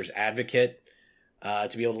Monsters Advocate,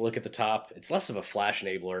 to be able to look at the top. It's less of a flash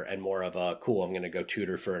enabler and more of a, cool, I'm going to go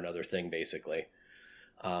tutor for another thing, basically.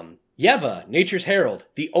 Yeva, Nature's Herald,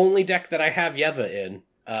 the only deck that I have Yeva in,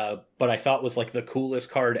 but I thought was like the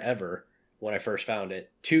coolest card ever when I first found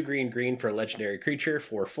it. 2 green for a legendary creature,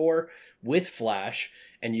 4/4, with flash,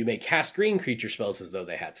 and you may cast green creature spells as though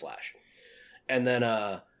they had flash. And then,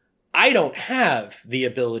 I don't have the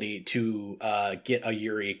ability to get a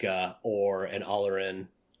Eureka or an Alarin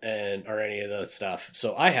or any of those stuff.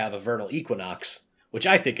 So I have a Vernal Equinox, which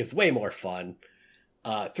I think is way more fun.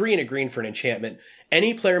 3 and a green for an enchantment.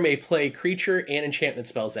 Any player may play creature and enchantment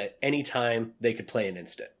spells at any time they could play an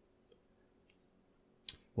instant.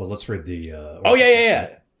 Well, let's read the...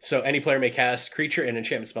 Yeah. So any player may cast creature and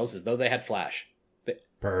enchantment spells as though they had flash.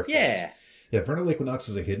 Perfect. Yeah. Yeah, Vernal Equinox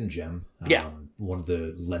is a hidden gem. Yeah. One of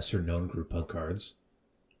the lesser-known group hug cards,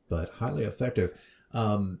 but highly effective.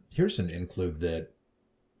 Here's an include that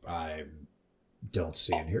I don't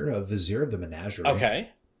see in here. A Vizier of the Menagerie. Okay.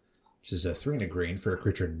 Which is a 3 and a green for a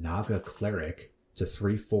creature Naga Cleric. It's a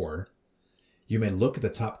 3/4. You may look at the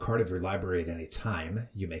top card of your library at any time.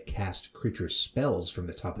 You may cast creature spells from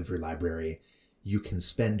the top of your library. You can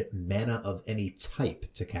spend mana of any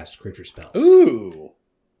type to cast creature spells. Ooh.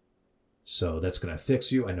 So that's going to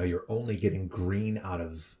fix you. I know you're only getting green out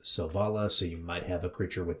of Selvala, so you might have a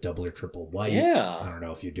creature with double or triple white. Yeah. I don't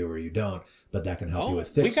know if you do or you don't, but that can help you with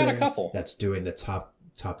fixing. We got a couple. That's doing the top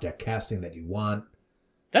deck casting that you want.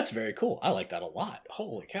 That's very cool. I like that a lot.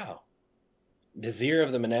 Holy cow. Vizier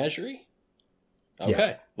of the Menagerie? Okay.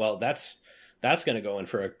 Yeah. Well, that's going to go in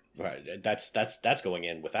for that's going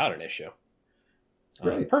in without an issue.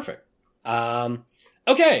 Right. Perfect.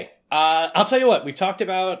 Okay. I'll tell you what. We've talked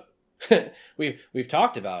about we've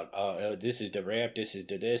talked about this is the ramp, this is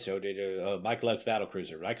the this, Mike loves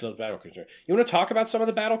Battlecruiser. Mike loves Battlecruiser. You want to talk about some of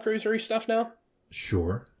the Battlecruisery stuff now?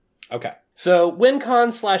 Sure. Okay. So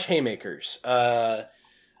WinCon / Haymakers.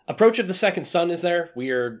 Approach of the Second Sun is there. We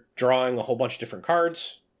are drawing a whole bunch of different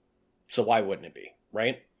cards. So why wouldn't it be,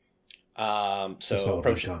 right? So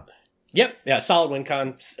approach. Yep. Yeah. Solid win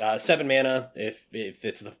con. 7 mana. If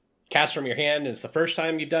it's the cast from your hand and it's the first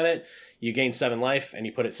time you've done it, you gain 7 life and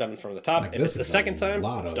you put it 7th from the top. If it's the second time,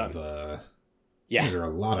 it's done. Yeah. These are a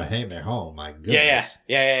lot of Haymaker. Oh my goodness.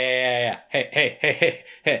 Yeah. Hey.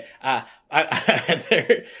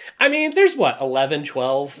 I mean, there's what, 11,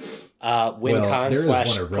 12 win cons. There is / one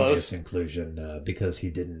erroneous close inclusion because he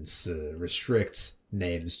didn't restrict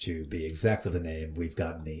names to be exactly the name. We've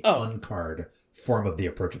gotten the uncard form of the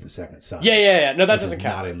Approach of the Second Sun. Yeah. No, that doesn't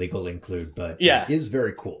count. Not a legal include, but it is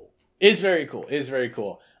very cool. It's very cool.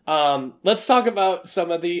 Let's talk about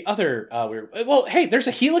some of the other hey, there's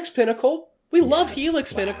a Helix Pinnacle. We love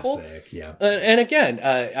Helix Pinnacle. Yeah. And again,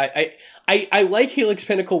 I like Helix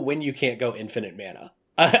Pinnacle when you can't go infinite mana.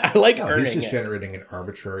 I like earning it. He's just generating an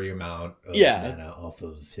arbitrary amount of mana off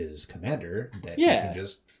of his commander that he can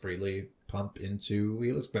just freely pump into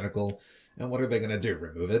Helix Pinnacle. And what are they going to do?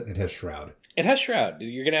 Remove it? It has Shroud.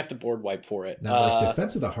 You're going to have to board wipe for it. Now,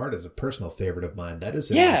 Defense of the Heart is a personal favorite of mine. That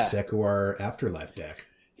is in the Sekuar Afterlife deck.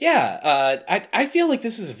 Yeah, I feel like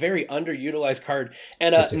this is a very underutilized card.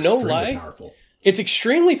 And it's no lie, powerful. It's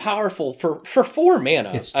extremely powerful for 4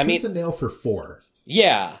 mana. It's tooth and nail for 4.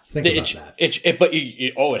 Yeah. Think about that. But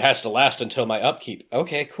it has to last until my upkeep.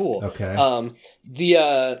 Okay, cool. Okay.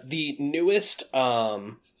 The newest,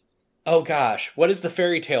 what is the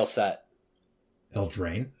Fairy Tale set?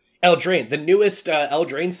 Eldraine. The newest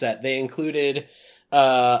Eldraine set, they included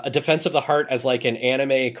a Defense of the Heart as like an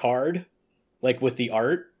anime card, like with the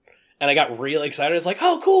art. And I got really excited. I was like,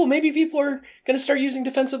 oh, cool. Maybe people are going to start using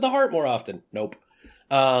Defense of the Heart more often. Nope.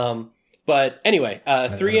 But anyway,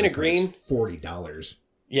 3 and a green. $40.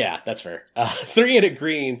 Yeah, that's fair. 3 and a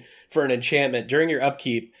green for an enchantment during your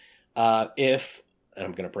upkeep. And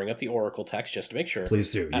I'm going to bring up the Oracle text just to make sure. Please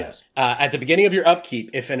do, yes. At the beginning of your upkeep,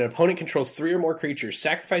 if an opponent controls 3 or more creatures,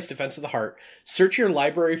 sacrifice Defense of the Heart, search your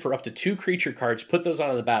library for up to 2 creature cards, put those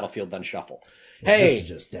onto the battlefield, then shuffle. Yeah, this is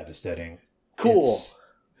just devastating. Cool.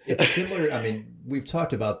 It's similar. I mean, we've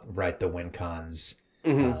talked about, the win cons,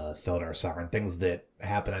 Feldar Sovereign, things that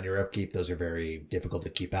happen on your upkeep. Those are very difficult to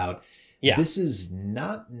keep out. Yeah. This is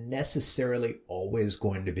not necessarily always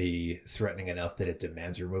going to be threatening enough that it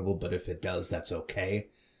demands removal, but if it does, that's okay.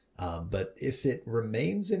 But if it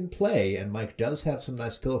remains in play, and Mike does have some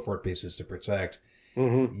nice pillow fort pieces to protect,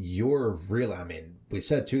 you're really, we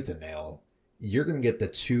said tooth and nail, you're going to get the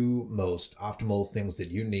 2 most optimal things that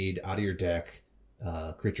you need out of your deck.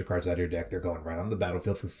 Creature cards out of your deck, they're going right on the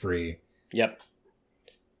battlefield for free. Yep.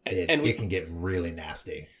 It can get really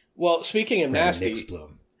nasty. Well, speaking of nasty,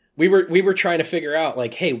 Bloom. we were trying to figure out,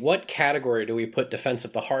 like, hey, what category do we put Defense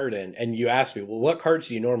of the Heart in? And you asked me, well, what cards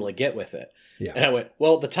do you normally get with it? Yeah. And I went,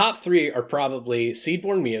 well, the top 3 are probably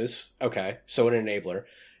Seedborn Muse, okay, so an enabler,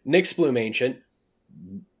 Nyx Bloom Ancient,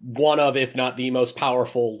 one of, if not the most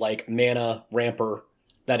powerful, like, mana ramper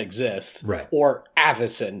that exists, right? Or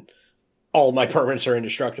Avacyn. All my permanents are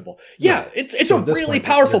indestructible. Yeah, right. It's a really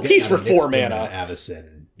powerful piece for 4 mana.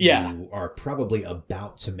 Avacyn, you are probably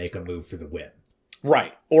about to make a move for the win.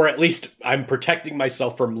 Right. Or at least I'm protecting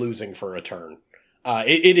myself from losing for a turn.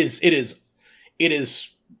 It is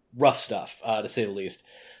rough stuff, to say the least.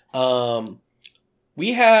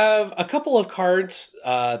 We have a couple of cards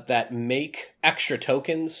that make extra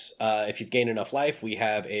tokens if you've gained enough life. We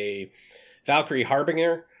have a Valkyrie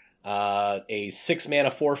Harbinger, a 6 mana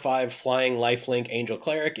 4/5 flying lifelink Angel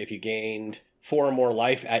Cleric. If you gained 4 or more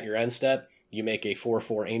life at your end step, you make a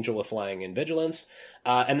 4/4 Angel with Flying and Vigilance.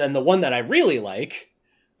 And then the one that I really like,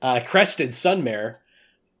 Crested Sunmare,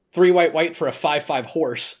 3 white for a 5/5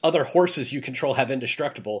 horse. Other horses you control have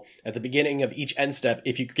indestructible. At the beginning of each end step,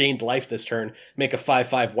 if you gained life this turn, make a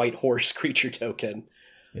 5/5 white horse creature token.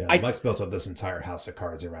 Yeah, Mike's built up this entire house of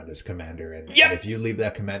cards around his commander, and if you leave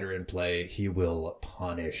that commander in play, he will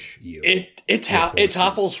punish you. It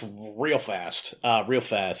topples real fast,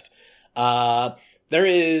 There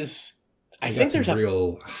is I think there's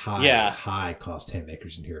real high cost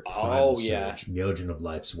haymakers in here. Primal Surge, Myojin of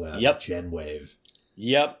Life's Web, Gen Wave.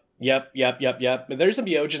 Yep. There's some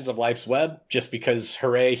Myojins of Life's Web, just because,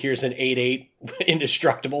 hooray, here's an 8/8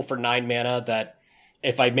 indestructible for 9 mana that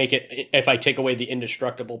if I take away the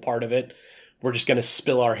indestructible part of it, we're just going to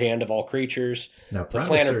spill our hand of all creatures. Now,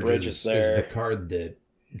 Primal Surge is the card that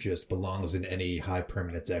just belongs in any high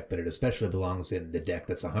permanent deck, but it especially belongs in the deck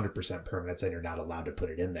that's 100% permanents and you're not allowed to put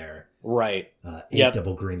it in there. Right. 8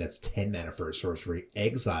 double green, that's 10 mana for a sorcery.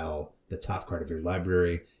 Exile the top card of your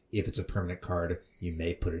library. If it's a permanent card, you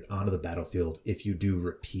may put it onto the battlefield. If you do,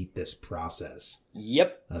 repeat this process.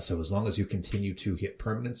 Yep. So as long as you continue to hit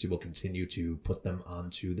permanents, you will continue to put them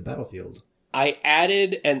onto the battlefield. I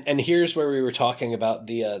added, and here's where we were talking about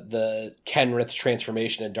the Kenrith's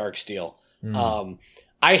transformation in Darksteel.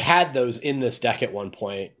 I had those in this deck at one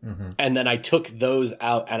point, and then I took those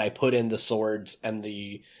out and I put in the swords and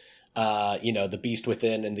the the Beast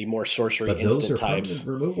Within and the more sorcery instant types. But those are permanent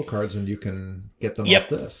removal cards, and you can get them off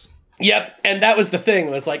this. Yep, and that was the thing.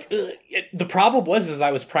 It was like, the problem was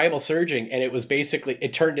I was primal surging, and it was basically,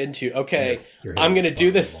 it turned into, okay, I'm going to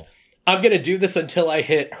do this. I'm going to do this until I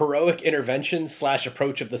hit Heroic Intervention /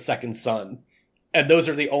 Approach of the Second Sun. And those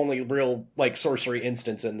are the only real, like, sorcery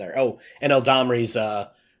instants in there. Oh, and Eldamri's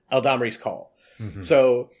Call.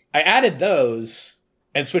 So I added those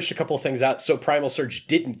and switched a couple of things out so Primal Surge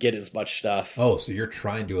didn't get as much stuff. Oh, so you're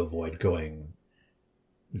trying to avoid going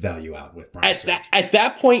value out with Primal Surge. At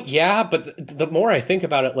that point, yeah, but the more I think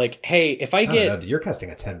about it, like, hey, if I get... you're casting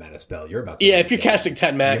a 10 mana spell. You're about to... Yeah, if you're casting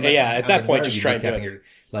 10 mana, at that point, just try and do it.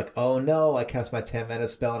 Like, oh no, I cast my 10 mana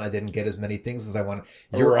spell and I didn't get as many things as I wanted.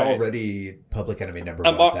 You're already public enemy number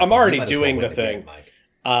one. I'm already doing the thing.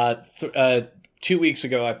 Game, 2 weeks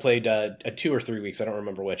ago, I played 2 or 3 weeks. I don't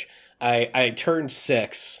remember which. I turned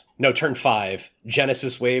 5.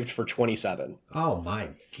 Genesis waived for 27. Oh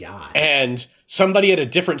my god! And somebody at a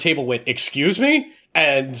different table went, "Excuse me,"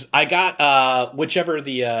 and I got whichever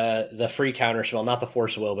the free counterspell, not the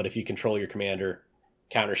Force of Will, but if you control your commander,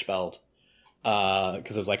 counterspelled.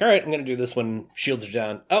 Because I was like, all right, I'm going to do this when shields are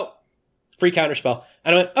down. Oh, free counterspell.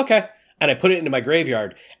 And I went, okay. And I put it into my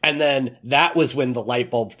graveyard. And then that was when the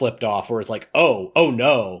light bulb flipped off, where it's like, oh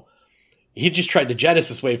no. He just tried to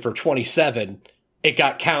Genesis wave for 27. It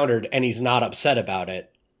got countered, and he's not upset about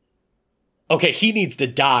it. Okay, he needs to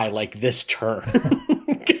die like this turn.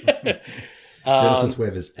 Genesis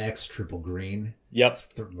wave is X triple green. Yep.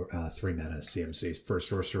 3 mana CMC. First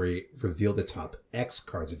sorcery, reveal the top X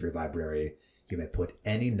cards of your library. You may put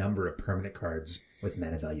any number of permanent cards with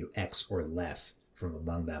mana value X or less from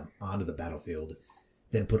among them onto the battlefield.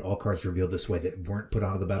 Then put all cards revealed this way that weren't put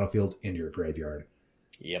onto the battlefield into your graveyard.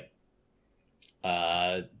 Yep.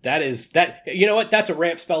 You know what? That's a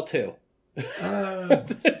ramp spell too.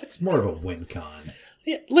 It's more of a win con.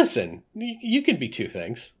 Yeah, listen, you can be two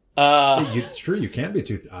things. It's true, you can be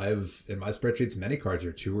two. I've, in my spreadsheets, many cards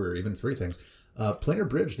are 2 or even 3 things. Planar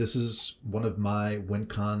Bridge, this is one of my win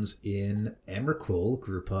cons in Emrakul,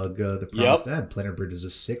 Group Hug, the Promised End. Planar Bridge is a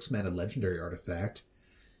 6 mana legendary artifact.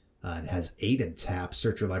 It has 8 in tap.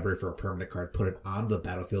 Search your library for a permanent card, put it on the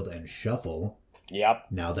battlefield, and shuffle. Yep.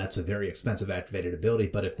 Now, that's a very expensive activated ability,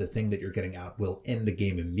 but if the thing that you're getting out will end the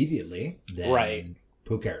game immediately, then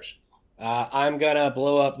who cares? I'm going to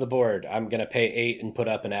blow up the board. I'm going to pay 8 and put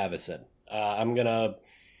up an Avacyn. I'm going to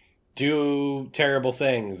do terrible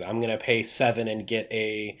things. I'm going to pay 7 and get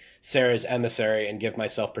a Sarah's Emissary and give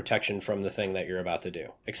myself protection from the thing that you're about to do,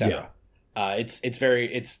 etc. Yeah.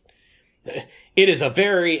 It is a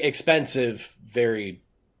very expensive, very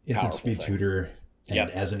instant speed thing. Tutor.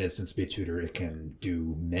 And as an instant speed tutor, it can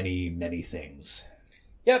do many, many things.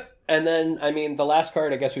 Yep. And then, I mean, the last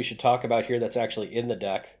card I guess we should talk about here that's actually in the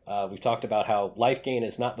deck. We've talked about how life gain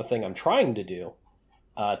is not the thing I'm trying to do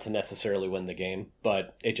to necessarily win the game,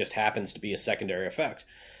 but it just happens to be a secondary effect.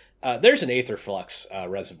 There's an Aetherflux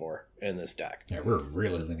reservoir in this deck. Yeah, we're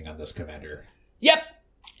really leaning on this commander.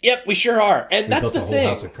 Yep, we sure are. And that's the thing. The whole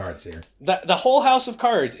house of cards here. The whole house of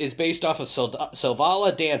cards is based off of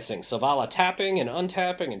Selvala dancing. Selvala tapping and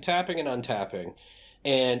untapping and tapping and untapping.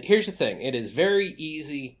 And here's the thing. It is very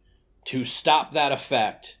easy to stop that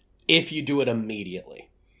effect if you do it immediately.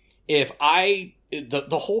 The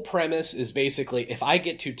whole premise is basically, if I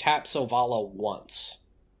get to tap Selvala once,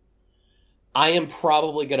 I am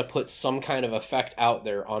probably going to put some kind of effect out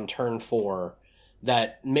there on turn 4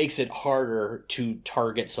 that makes it harder to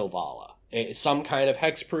target Selvala. Some kind of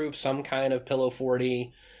hexproof, some kind of Pillow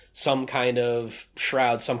 40, some kind of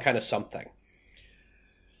shroud, some kind of something.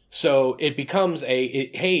 So it becomes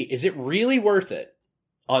hey, is it really worth it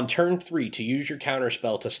on turn 3 to use your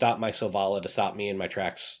counterspell to stop my Selvala, to stop me in my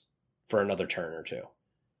tracks for another turn or two?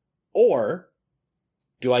 Or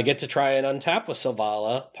do I get to try and untap with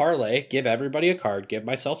Selvala, parlay, give everybody a card, give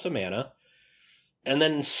myself some mana, and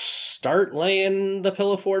then start laying the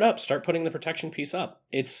pillow fort up, start putting the protection piece up?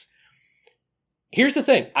 Here's the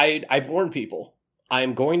thing. I've warned people.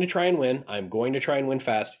 I'm going to try and win. I'm going to try and win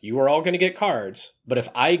fast. You are all going to get cards. But if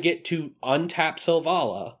I get to untap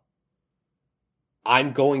Selvala,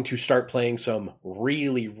 I'm going to start playing some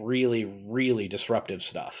really, really, really disruptive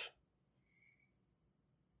stuff.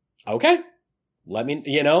 Okay. Let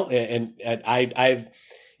me, and I've,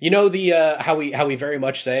 how we very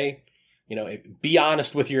much say, be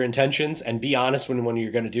honest with your intentions and be honest when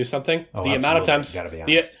you're going to do something. Oh, the amount of times, gotta be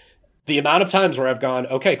honest. The amount of times where I've gone,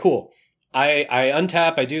 okay, cool. I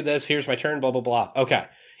untap, I do this, here's my turn, blah, blah, blah. Okay.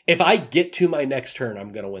 If I get to my next turn,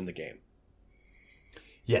 I'm going to win the game.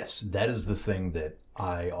 Yes, that is the thing that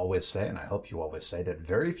I always say, and I hope you always say, that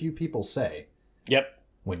very few people say. Yep.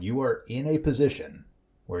 When you are in a position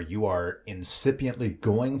where you are incipiently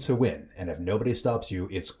going to win, and if nobody stops you,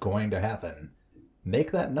 it's going to happen,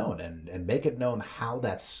 make that known and make it known how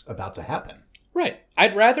that's about to happen. Right.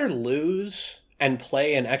 I'd rather lose and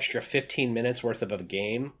play an extra 15 minutes worth of a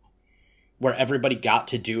game where everybody got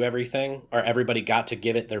to do everything or everybody got to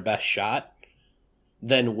give it their best shot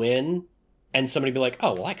than win and somebody be like,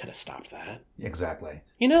 oh, well, I could have stopped that. Exactly.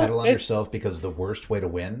 Tattle on yourself, because the worst way to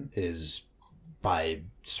win is by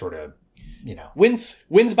sort of, Wins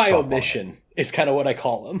by omission is kind of what I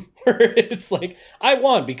call them. Where it's like, I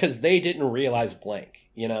won because they didn't realize blank,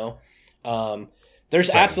 There's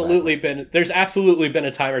absolutely been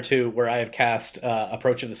a time or two where I have cast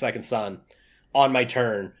Approach of the Second Sun on my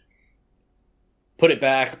turn, put it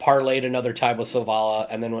back, parlayed another time with Selvala,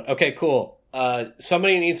 and then went, okay, cool.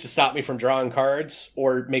 Somebody needs to stop me from drawing cards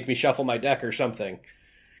or make me shuffle my deck or something,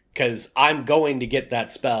 because I'm going to get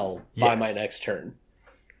that spell by my next turn.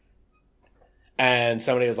 And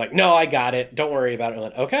somebody was like, no, I got it. Don't worry about it. I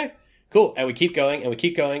went, okay, cool. And we keep going, and we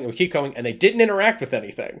keep going, and we keep going, and they didn't interact with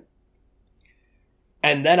anything.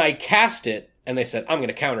 And then I cast it, and they said, I'm going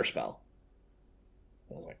to counterspell.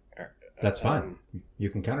 I was like, that's fine. You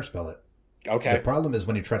can counterspell it. Okay. The problem is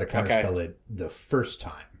when you try to counterspell it the first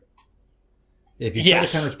time. If you try to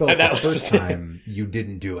counterspell it the first time, you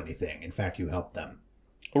didn't do anything. In fact, you helped them.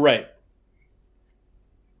 Right.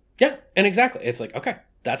 Yeah, and exactly. It's like, okay,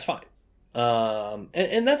 that's fine.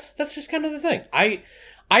 And that's just kind of the thing.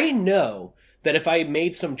 I know that if I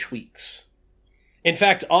made some tweaks, in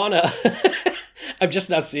fact, I'm just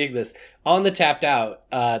now seeing this on the Tapped Out.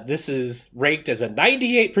 This is ranked as a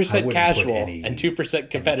 98% casual and 2%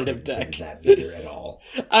 competitive deck. That meter at all.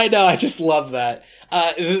 I know. I just love that.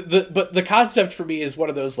 But the concept for me is one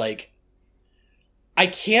of those, like, I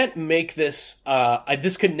can't make this.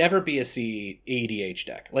 This could never be a EDH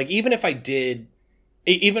deck. Like, even if I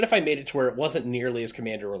made it to where it wasn't nearly as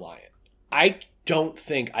commander reliant, I don't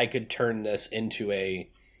think I could turn this into a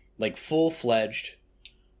full-fledged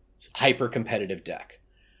hyper competitive deck.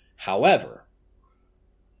 However,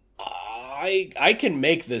 I can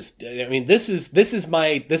make this. I mean, this is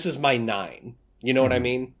my 9. You know what I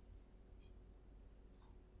mean?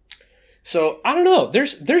 So I don't know.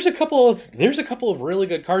 There's a couple of really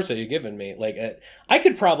good cards that you've given me. Like, I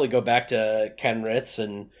could probably go back to Kenrith's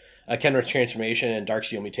and Kenrith's Transformation and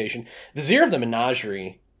Darksteel Mutation. The Zero of the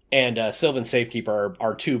Menagerie and Sylvan Safekeeper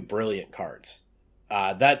are 2 brilliant cards.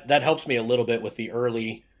 That helps me a little bit with the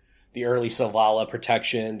early Selvala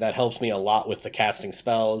protection. That helps me a lot with the casting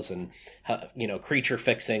spells and creature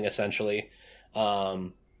fixing essentially.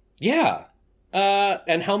 And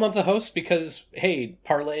Helm of the Host, because hey,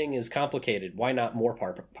 parlaying is complicated. Why not more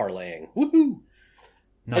parlaying? Woohoo!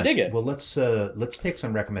 Nice. I dig it. Well, let's take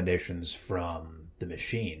some recommendations from the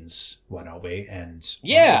machines. Why don't we? And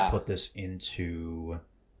put this into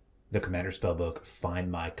the Commander Spellbook Find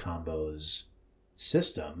My Combos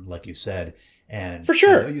system, like you said. And for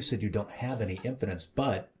sure, I know you said you don't have any infinites,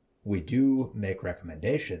 but we do make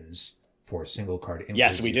recommendations for single card infinites.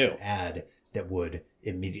 Yes, we do. Add that would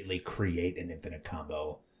immediately create an infinite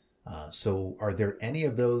combo. So are there any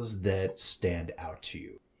of those that stand out to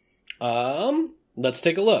you? Let's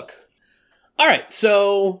take a look. All right,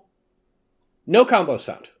 so no combos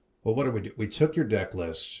found. Well, what did we do? We took your deck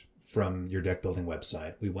list from your deck building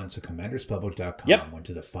website. We went to commanderspellbook.com, went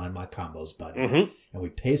to the Find My Combos button, and we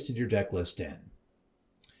pasted your deck list in.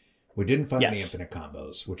 We didn't find any infinite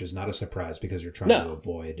combos, which is not a surprise because you're trying to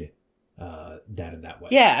avoid that in that way.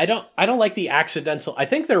 Yeah, I don't like the accidental. I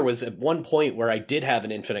think there was at one point where I did have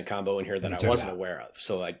an infinite combo in here that I wasn't aware of.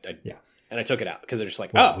 So I took it out because they're just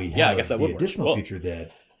like, I guess that would work. The additional feature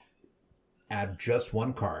that add just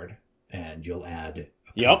one card and you'll add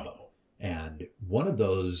a combo. And one of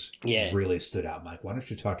those Yeah. really stood out, Mike. Why don't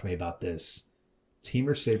you talk to me about this?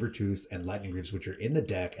 Temur Sabertooth and Lightning Greaves, which are in the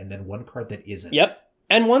deck, and then one card that isn't. Yep.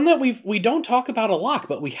 And one that we don't talk about a lot,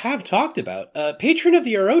 but we have talked about. Patron of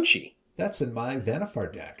the Orochi. That's in my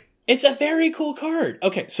Vanifar deck. It's a very cool card.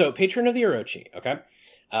 Okay, so Patron of the Orochi. Okay.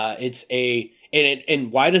 It's a...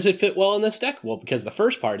 And why does it fit well in this deck? Well, because the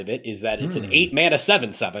first part of it is that it's an 8-mana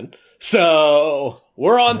 7/7. So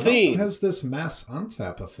we're on theme. It also has this mass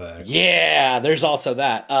untap effect. Yeah, there's also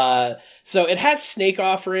that. So it has Snake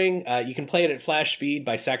Offering. You can play it at flash speed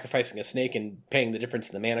by sacrificing a snake and paying the difference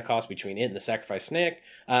in the mana cost between it and the sacrifice snake.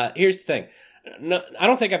 Here's the thing. No, I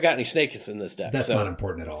don't think I've got any snakes in this deck. That's not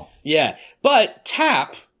important at all. Yeah, but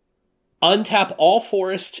untap all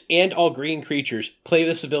forests and all green creatures. Play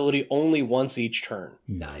this ability only once each turn.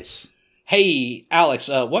 Nice. Hey, Alex,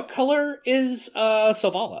 what color is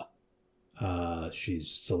Selvala? She's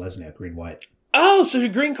Selesnya, green-white. Oh, so a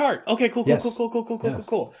green card. Okay, cool. Yes.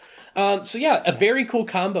 Cool. So yeah, a very cool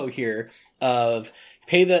combo here of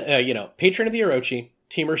pay the Patron of the Orochi,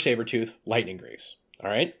 Temur Sabertooth, Lightning Greaves.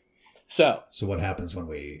 All right. So what happens when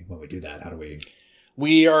we do that? How do we?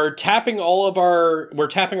 We are tapping we're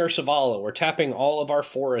tapping our Selvala, we're tapping all of our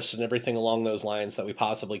forests and everything along those lines that we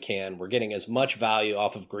possibly can. We're getting as much value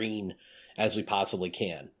off of green as we possibly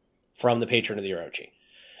can from the Patron of the Orochi.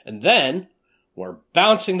 And then we're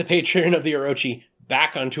bouncing the Patron of the Orochi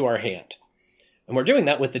back onto our hand. And we're doing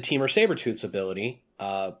that with the Temur Sabertooth's ability.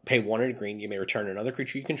 Pay 1 and a green, you may return another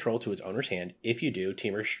creature you control to its owner's hand. If you do,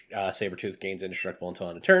 Temur Sabertooth gains indestructible until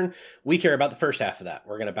end of turn. We care about the first half of that.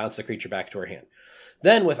 We're going to bounce the creature back to our hand.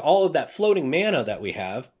 Then, with all of that floating mana that we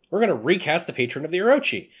have, we're going to recast the Patron of the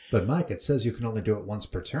Orochi. But Mike, it says you can only do it once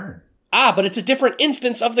per turn. But it's a different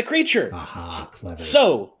instance of the creature. Aha, clever.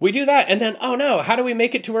 So, we do that, and then, oh no, how do we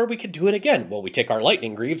make it to where we can do it again? Well, we take our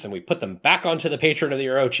Lightning Greaves and we put them back onto the Patron of the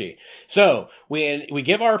Orochi. So, we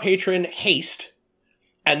give our patron haste,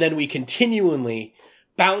 and then we continually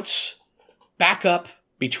bounce back up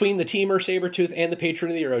between the Temur Sabertooth and the Patron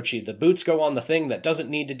of the Orochi. The boots go on the thing that doesn't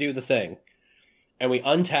need to do the thing. And we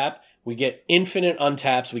untap, we get infinite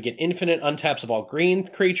untaps, we get infinite untaps of all green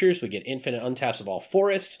creatures, we get infinite untaps of all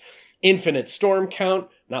forests, infinite storm count,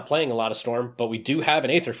 not playing a lot of storm, but we do have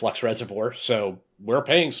an Aetherflux reservoir, so we're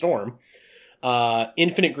paying storm.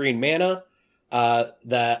 Infinite green mana,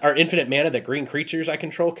 infinite mana that green creatures I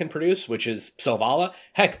control can produce, which is Selvala.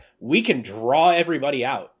 Heck, we can draw everybody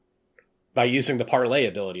out by using the parlay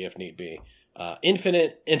ability if need be.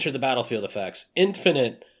 Infinite enter the battlefield effects,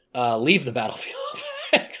 infinite leave the battlefield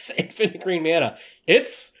effects, infinite green mana.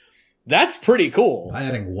 That's pretty cool. By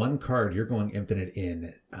adding one card, you're going infinite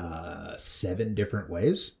in 7 different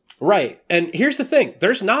ways. Right. And here's the thing.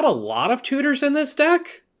 There's not a lot of tutors in this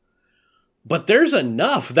deck, but there's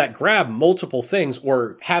enough that grab multiple things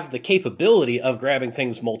or have the capability of grabbing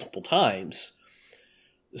things multiple times.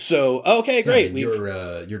 So, okay, great.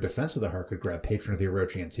 Your Defense of the Heart could grab Patron of the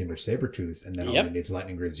Orochi and Temur Sabertooth, and then all you need is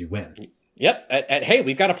Lightning Greaves, you win. Yep. Hey,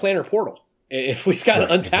 we've got a planner portal. If we've got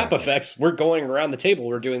untap effects, we're going around the table.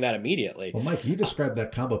 We're doing that immediately. Well, Mike, you described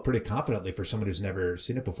that combo pretty confidently for someone who's never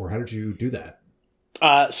seen it before. How did you do that?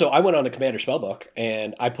 So I went on a Commander Spellbook,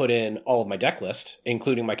 and I put in all of my deck list,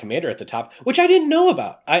 including my Commander at the top, which I didn't know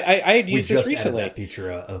about. I had used this recently. We just added that feature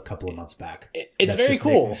a couple of months back. It's very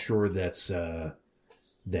cool. Making sure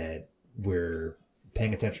that we're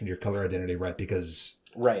paying attention to your color identity, right? Because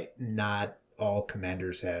not all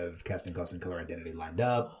commanders have casting cost and color identity lined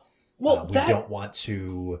up. Well, we don't want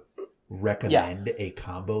to recommend a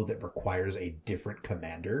combo that requires a different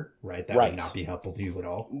commander, right? That would not be helpful to you at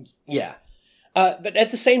all. Yeah. But at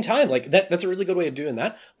the same time, like that's a really good way of doing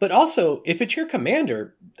that. But also, if it's your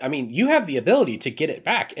commander, I mean, you have the ability to get it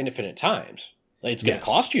back infinite times. Like, it's going to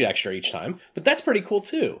cost you extra each time, but that's pretty cool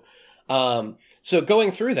too. So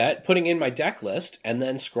going through that, putting in my deck list, and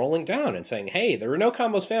then scrolling down and saying, hey, there were no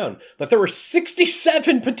combos found, but there were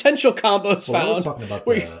 67 potential combos found. I was talking about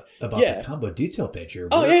the combo detail page here.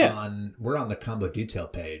 We're on the combo detail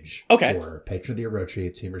page for Patron of the Orochi,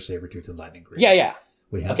 Temur Sabertooth, and Lightning Greaves. Yeah.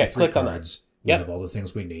 We have the 3 cards. We have all the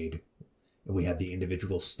things we need. We have the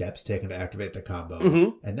individual steps taken to activate the combo.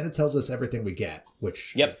 Mm-hmm. And then it tells us everything we get,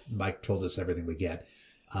 which Mike told us everything we get.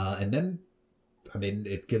 And then, I mean,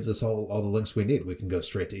 it gives us all the links we need. We can go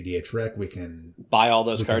straight to EDH Rec. We can buy all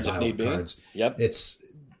those cards if need be. Yep.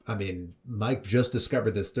 Mike just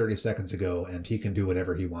discovered this 30 seconds ago, and he can do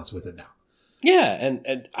whatever he wants with it now. Yeah,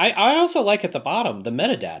 and I also like at the bottom the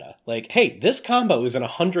metadata. Like, hey, this combo is in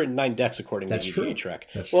 109 decks according to EDH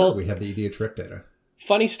Rec. That's true. We have the EDH Rec data.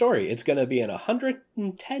 funny story. It's going to be in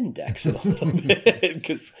 110 decks in a little bit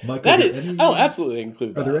because Mike, I'll absolutely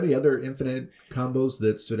include that. Are there any other infinite combos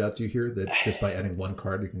that stood out to you here that just by adding one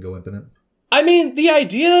card you can go infinite? I mean, the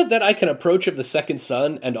idea that I can Approach of the Second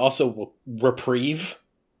Sun and also Reprieve,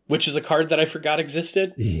 which is a card that I forgot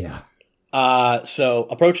existed. Yeah. So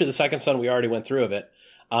Approach of the Second Sun, we already went through of it.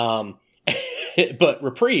 But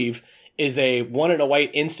Reprieve is a 1 and a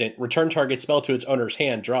white instant, return target spell to its owner's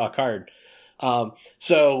hand, draw a card.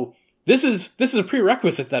 So this is a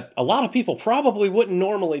prerequisite that a lot of people probably wouldn't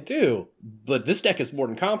normally do, but this deck is more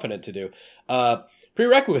than confident to do.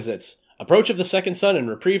 Prerequisites: Approach of the Second Sun and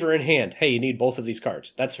Reprieve are in hand. Hey, you need both of these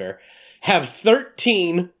cards. That's fair. Have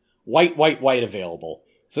 13 white available.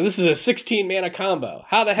 So this is a 16 mana combo.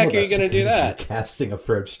 How the heck are you going to do that? You're casting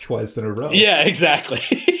Approach twice in a row. Yeah, exactly.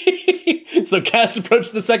 So cast Approach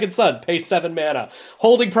to the Second Sun, pay 7 mana.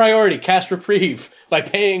 Holding priority, cast Reprieve by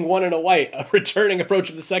paying 1 and a white, returning Approach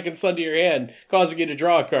of the Second Sun to your hand, causing you to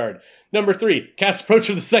draw a card. Number 3, cast Approach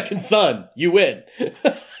of the Second Sun. You win.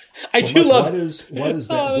 Why does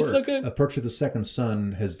that work? So good. Approach of the Second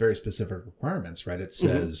Sun has very specific requirements, right? It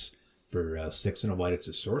says for 6 and a white, it's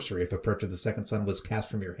a sorcery. If Approach of the Second Sun was cast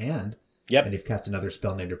from your hand, and you've cast another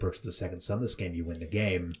spell named Approach of the Second Sun this game, you win the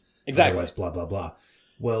game. Exactly. Otherwise, blah, blah, blah.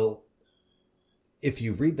 Well, if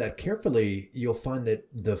you read that carefully, you'll find that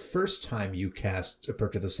the first time you cast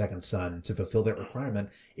Approach of the Second Sun to fulfill that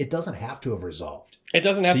requirement, it doesn't have to have resolved. It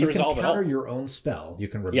doesn't have to resolve at all. So you can counter your own spell. You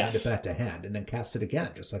can remand it back to hand and then cast it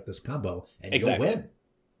again, just like this combo, and you'll win.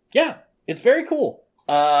 Yeah, it's very cool.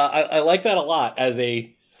 I like that a lot as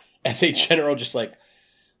a general, just like,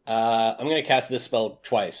 I'm going to cast this spell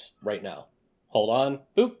twice right now. Hold on.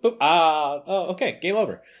 Boop, boop. Okay, game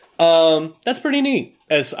over. That's pretty neat.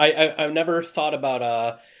 As I've never thought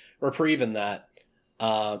about Reprieve in that.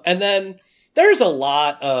 And then there's a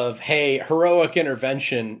lot of, hey, Heroic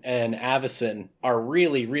Intervention and Avacyn are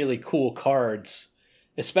really, really cool cards,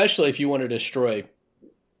 especially if you want to destroy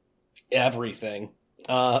everything.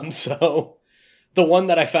 So the one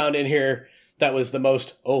that I found in here that was the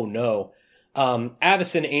most,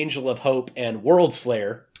 Avacyn, Angel of Hope, and World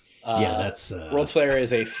Slayer. That's... World Slayer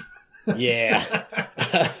is a...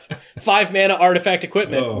 5 mana artifact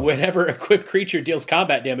equipment. Whenever equipped creature deals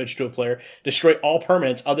combat damage to a player, destroy all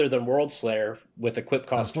permanents other than World Slayer with equip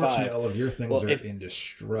cost 5. Unfortunately, all of your things are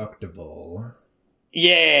indestructible.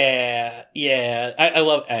 Yeah. I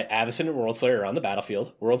love Avacyn and World Slayer are on the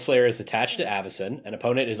battlefield. World Slayer is attached to Avacyn. An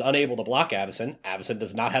opponent is unable to block Avacyn. Avacyn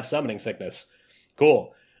does not have summoning sickness.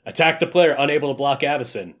 Cool. Attack the player unable to block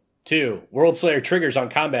Avacyn. 2. World Slayer triggers on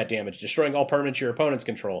combat damage, destroying all permanents your opponents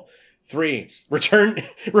control. 3.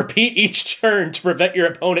 Repeat each turn to prevent your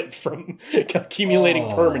opponent from accumulating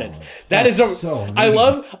permanents.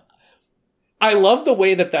 I love the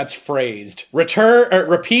way that that's phrased.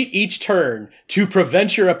 Repeat each turn to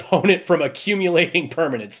prevent your opponent from accumulating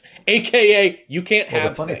permanents. AKA, you can't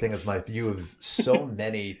have the funny thing is, Mike, you have so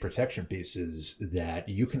many protection pieces that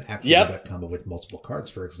you can actually do that combo with multiple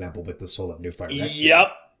cards, for example, with the Soul of Newfire Next.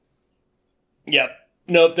 Yep.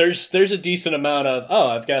 No, there's a decent amount of,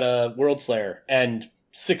 I've got a World Slayer and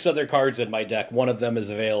 6 other cards in my deck. One of them is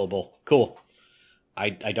available. Cool. I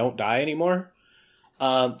don't die anymore.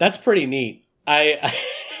 That's pretty neat. And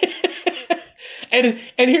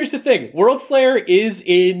here's the thing. World Slayer is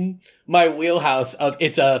in my wheelhouse of,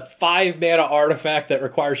 it's a 5 mana artifact that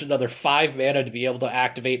requires another 5 mana to be able to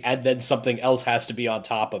activate, and then something else has to be on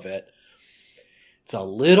top of it. It's a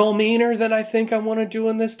little meaner than I think I want to do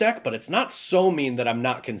in this deck, but it's not so mean that I'm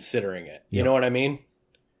not considering it. You know what I mean?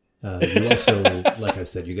 You also, like I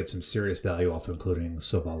said, you get some serious value off including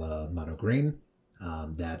Selvala Mono Green.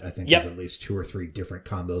 That I think has at least 2 or 3 different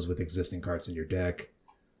combos with existing cards in your deck.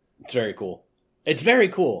 It's very cool.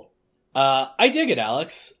 I dig it,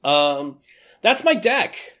 Alex. That's my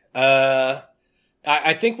deck.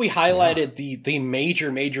 I think we highlighted the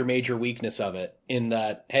major weakness of it in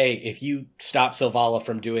that, hey, if you stop Selvala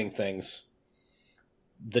from doing things,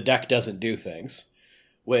 the deck doesn't do things,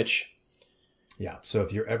 which... Yeah, so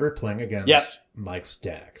if you're ever playing against Mike's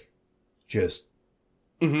deck, just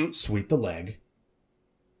sweep the leg.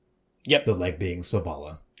 Yep. The leg being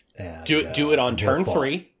Selvala. And, do it on turn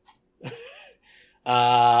 3.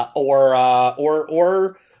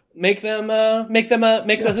 Or make them a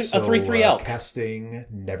 3/3 elk. Casting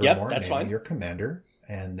Nevermore, that's fine. Your commander,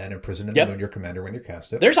 and then imprison in the moon your commander when you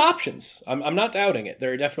cast it. There's options. I'm not doubting it.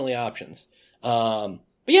 There are definitely options. But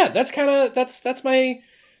yeah, that's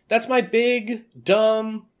my big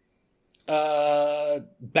dumb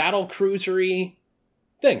battle cruisery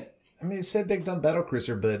thing. I mean, you said big dumb battle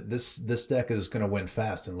cruiser, but this deck is going to win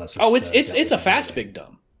fast unless it's... it's a fast big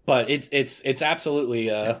dumb. But it's absolutely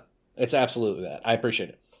that. I appreciate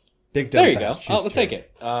it. Big There you fast, go. I'll take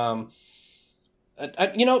it.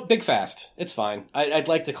 Big fast. It's fine. I'd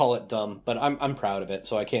like to call it dumb, but I'm proud of it,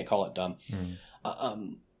 so I can't call it dumb.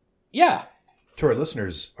 Yeah. To our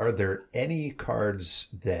listeners, are there any cards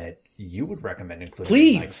that you would recommend including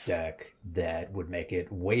Please. in Mike's deck that would make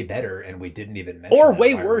it way better, and we didn't even mention, or that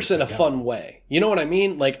way 5 worse weeks in a ago? fun way? You know what I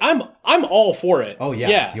mean? Like I'm all for it. Oh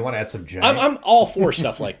yeah. You want to add some jank? I'm all for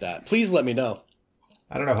stuff like that. Please let me know.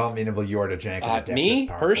 I don't know how amenable you are to jank in a deck Me this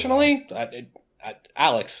powerful, personally,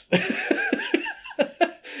 Alex.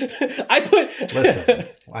 I put. Listen,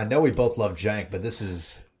 I know we both love jank, but this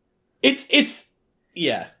is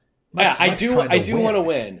yeah. Mike's I do want to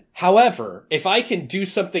win. However, if I can do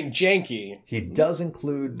something janky, he does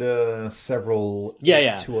include several.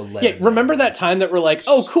 Yeah. 8 to 11. Yeah, remember that time that we're like,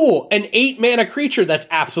 oh, cool, an 8-mana creature that's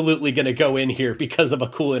absolutely going to go in here because of a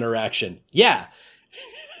cool interaction. Yeah.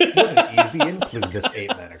 What an easy include this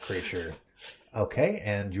 8-mana creature. Okay,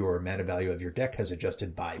 and your mana value of your deck has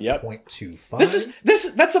adjusted by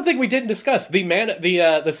 0.25. That's something we didn't discuss. The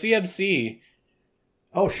CMC.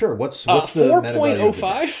 Oh sure, what's the mana value of the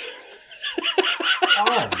deck? 4.05? Oh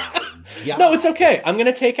my god. No, it's okay. I'm going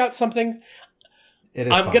to take out something.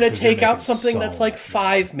 I'm going to take out something so that's like much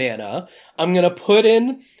 5 mana. I'm going to put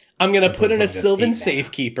in a Sylvan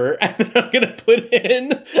Safekeeper, and then I'm going to put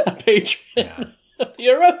in a patron of the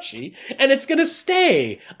Orochi, and it's going to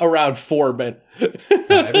stay around 4 mana.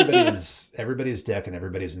 Everybody's deck and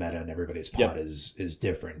everybody's meta and everybody's pot is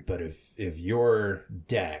different. But if your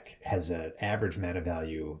deck has an average mana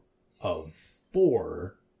value of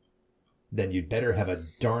 4, then you'd better have a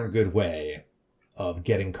darn good way of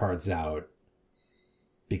getting cards out,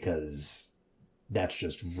 because that's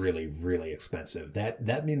just really, really expensive.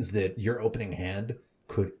 That means that your opening hand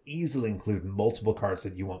could easily include multiple cards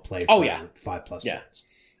that you won't play for 5+ turns.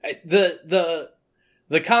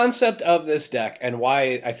 The concept of this deck and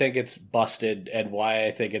why I think it's busted and why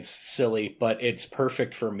I think it's silly, but it's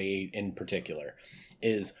perfect for me in particular,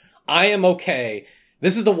 is I am okay.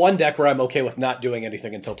 This is the one deck where I'm okay with not doing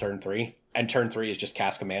anything until turn 3, and turn 3 is just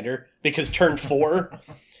cast Commander, because turn 4...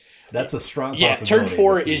 That's a strong possibility. Turn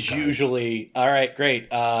 4 is usually, all right, great.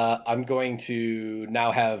 I'm going to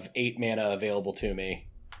now have 8 mana available to me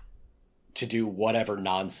to do whatever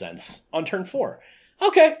nonsense on turn 4.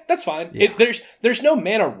 Okay, that's fine. Yeah. There's no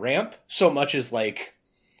mana ramp so much as like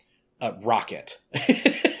a rocket.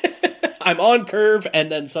 I'm on curve and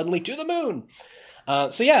then suddenly to the moon.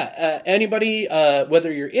 Anybody, whether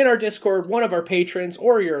you're in our Discord, one of our patrons,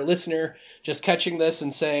 or you're a listener just catching this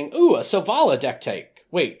and saying, ooh, a Selvala deck take.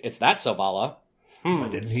 Wait, it's that Selvala. Why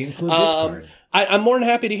didn't he include this card? I'm more than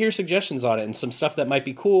happy to hear suggestions on it and some stuff that might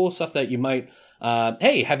be cool, stuff that you might...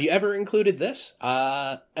 hey, have you ever included this?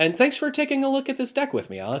 And thanks for taking a look at this deck with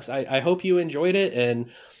me, Alex. I hope you enjoyed it, and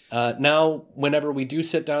now whenever we do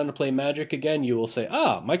sit down to play Magic again, you will say,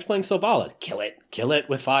 Mike's playing Selvala. Kill it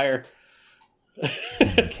with fire.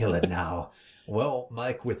 Kill it now. Well,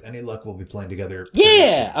 Mike, with any luck, we'll be playing together.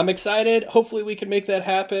 Yeah, I'm excited. Hopefully we can make that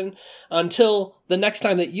happen. Until the next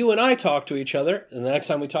time that you and I talk to each other, and the next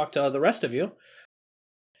time we talk to the rest of you.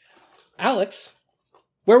 Alex,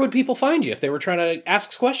 where would people find you if they were trying to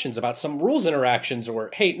ask questions about some rules interactions,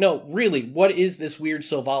 or, hey, no, really, what is this weird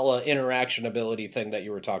Selvala interaction ability thing that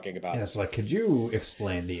you were talking about? Yes, could you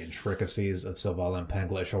explain the intricacies of Selvala and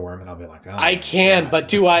Pangalacial Worm? And I'll be like, I can, but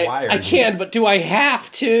do I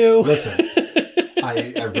have to? Listen,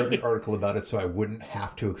 I wrote an article about it so I wouldn't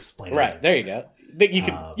have to explain it. Right, there you go. You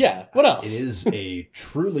can, what else? It is a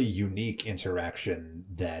truly unique interaction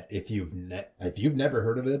that if you've never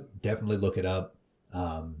heard of it, definitely look it up.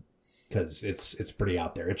 Because it's pretty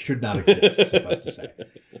out there. It should not exist, suffice to say.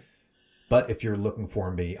 But if you're looking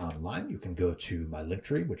for me online, you can go to my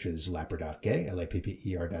Linktree, which is lapper.gay,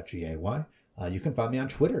 lapper.gay. You can find me on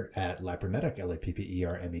Twitter at lappermedic,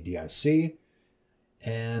 lappermedic.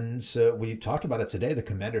 And we talked about it today, the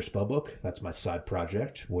Commander Spellbook. That's my side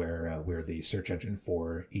project where we're the search engine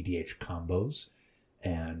for EDH combos.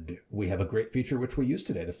 And we have a great feature which we used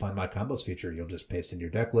today, the Find My Combos feature. You'll just paste in your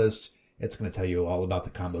deck list. It's going to tell you all about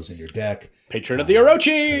the combos in your deck. Patron of the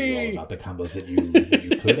Orochi! Tell you all about the combos that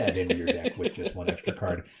you could add into your deck with just one extra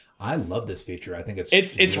card. I love this feature. I think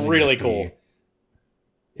it's really cool.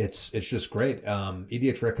 It's just great.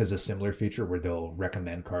 EDH Rec has a similar feature where they'll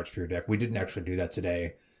recommend cards for your deck. We didn't actually do that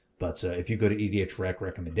today, but if you go to EDH Rec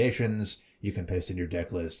recommendations, you can paste in your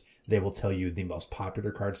deck list. They will tell you the most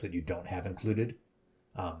popular cards that you don't have included.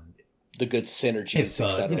 The good synergies,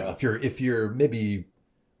 etc. If you're maybe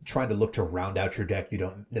trying to look to round out your deck, you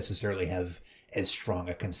don't necessarily have as strong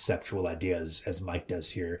a conceptual idea as Mike does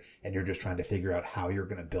here, and you're just trying to figure out how you're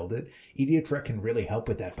going to build it, EDHREC can really help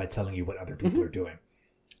with that by telling you what other people are doing.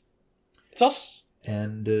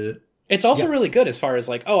 It's also really good as far as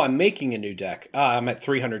like, oh, I'm making a new deck. I'm at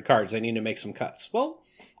 300 cards. I need to make some cuts. Well,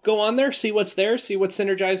 go on there, see what's there, see what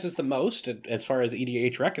synergizes the most as far as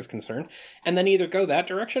EDHREC is concerned, and then either go that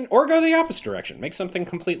direction or go the opposite direction. Make something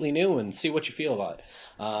completely new and see what you feel about it.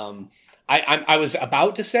 I was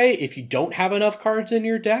about to say, if you don't have enough cards in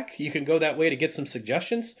your deck, you can go that way to get some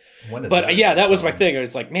suggestions. But yeah, that was my thing. I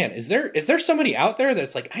was like, man, is there somebody out there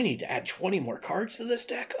that's like, I need to add 20 more cards to this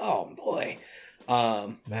deck? Oh boy.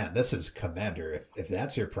 Man, this is Commander. If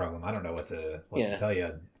that's your problem, I don't know what to tell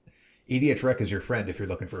you. EDHREC is your friend if you're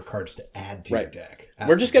looking for cards to add to your deck. Absolutely.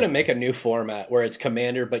 We're just going to make a new format where it's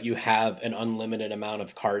Commander, but you have an unlimited amount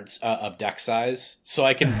of cards of deck size. So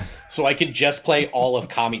I can just play all of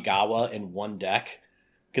Kamigawa in one deck,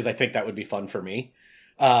 because I think that would be fun for me.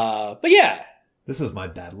 But yeah, this is my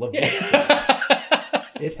battle of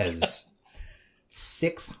It has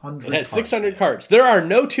 600. It has 600 cards. There are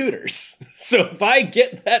no tutors, so if I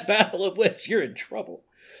get that Battle of Wits, you're in trouble.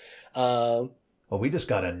 Well, we just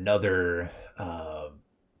got another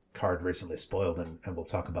card recently spoiled, and we'll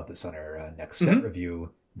talk about this on our next set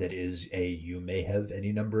review. That is you may have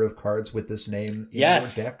any number of cards with this name in your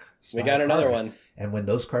deck. We got another one. And when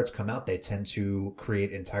those cards come out, they tend to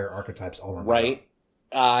create entire archetypes all on right.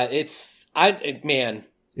 There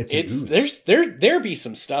be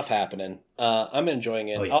some stuff happening. I'm enjoying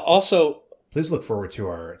it. Oh, yeah. Also, please look forward to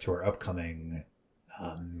our upcoming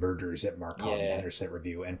Murders at Markov Manor set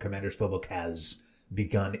review, and Commander Spellbook has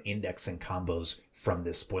begun indexing combos from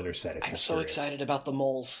this spoiler set. I'm so excited about the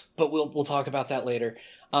moles, but we'll talk about that later.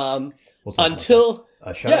 Shout out to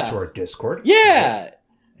our Discord,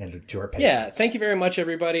 and to our patrons. Yeah, thank you very much,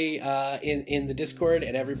 everybody in the Discord,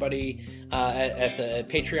 and everybody at the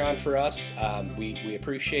Patreon for us. We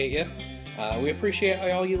appreciate you. We appreciate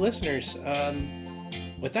all you listeners.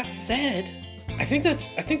 With that said, I think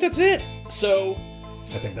that's it. So.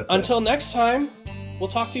 I think that's Until next time, we'll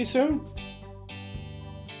talk to you soon.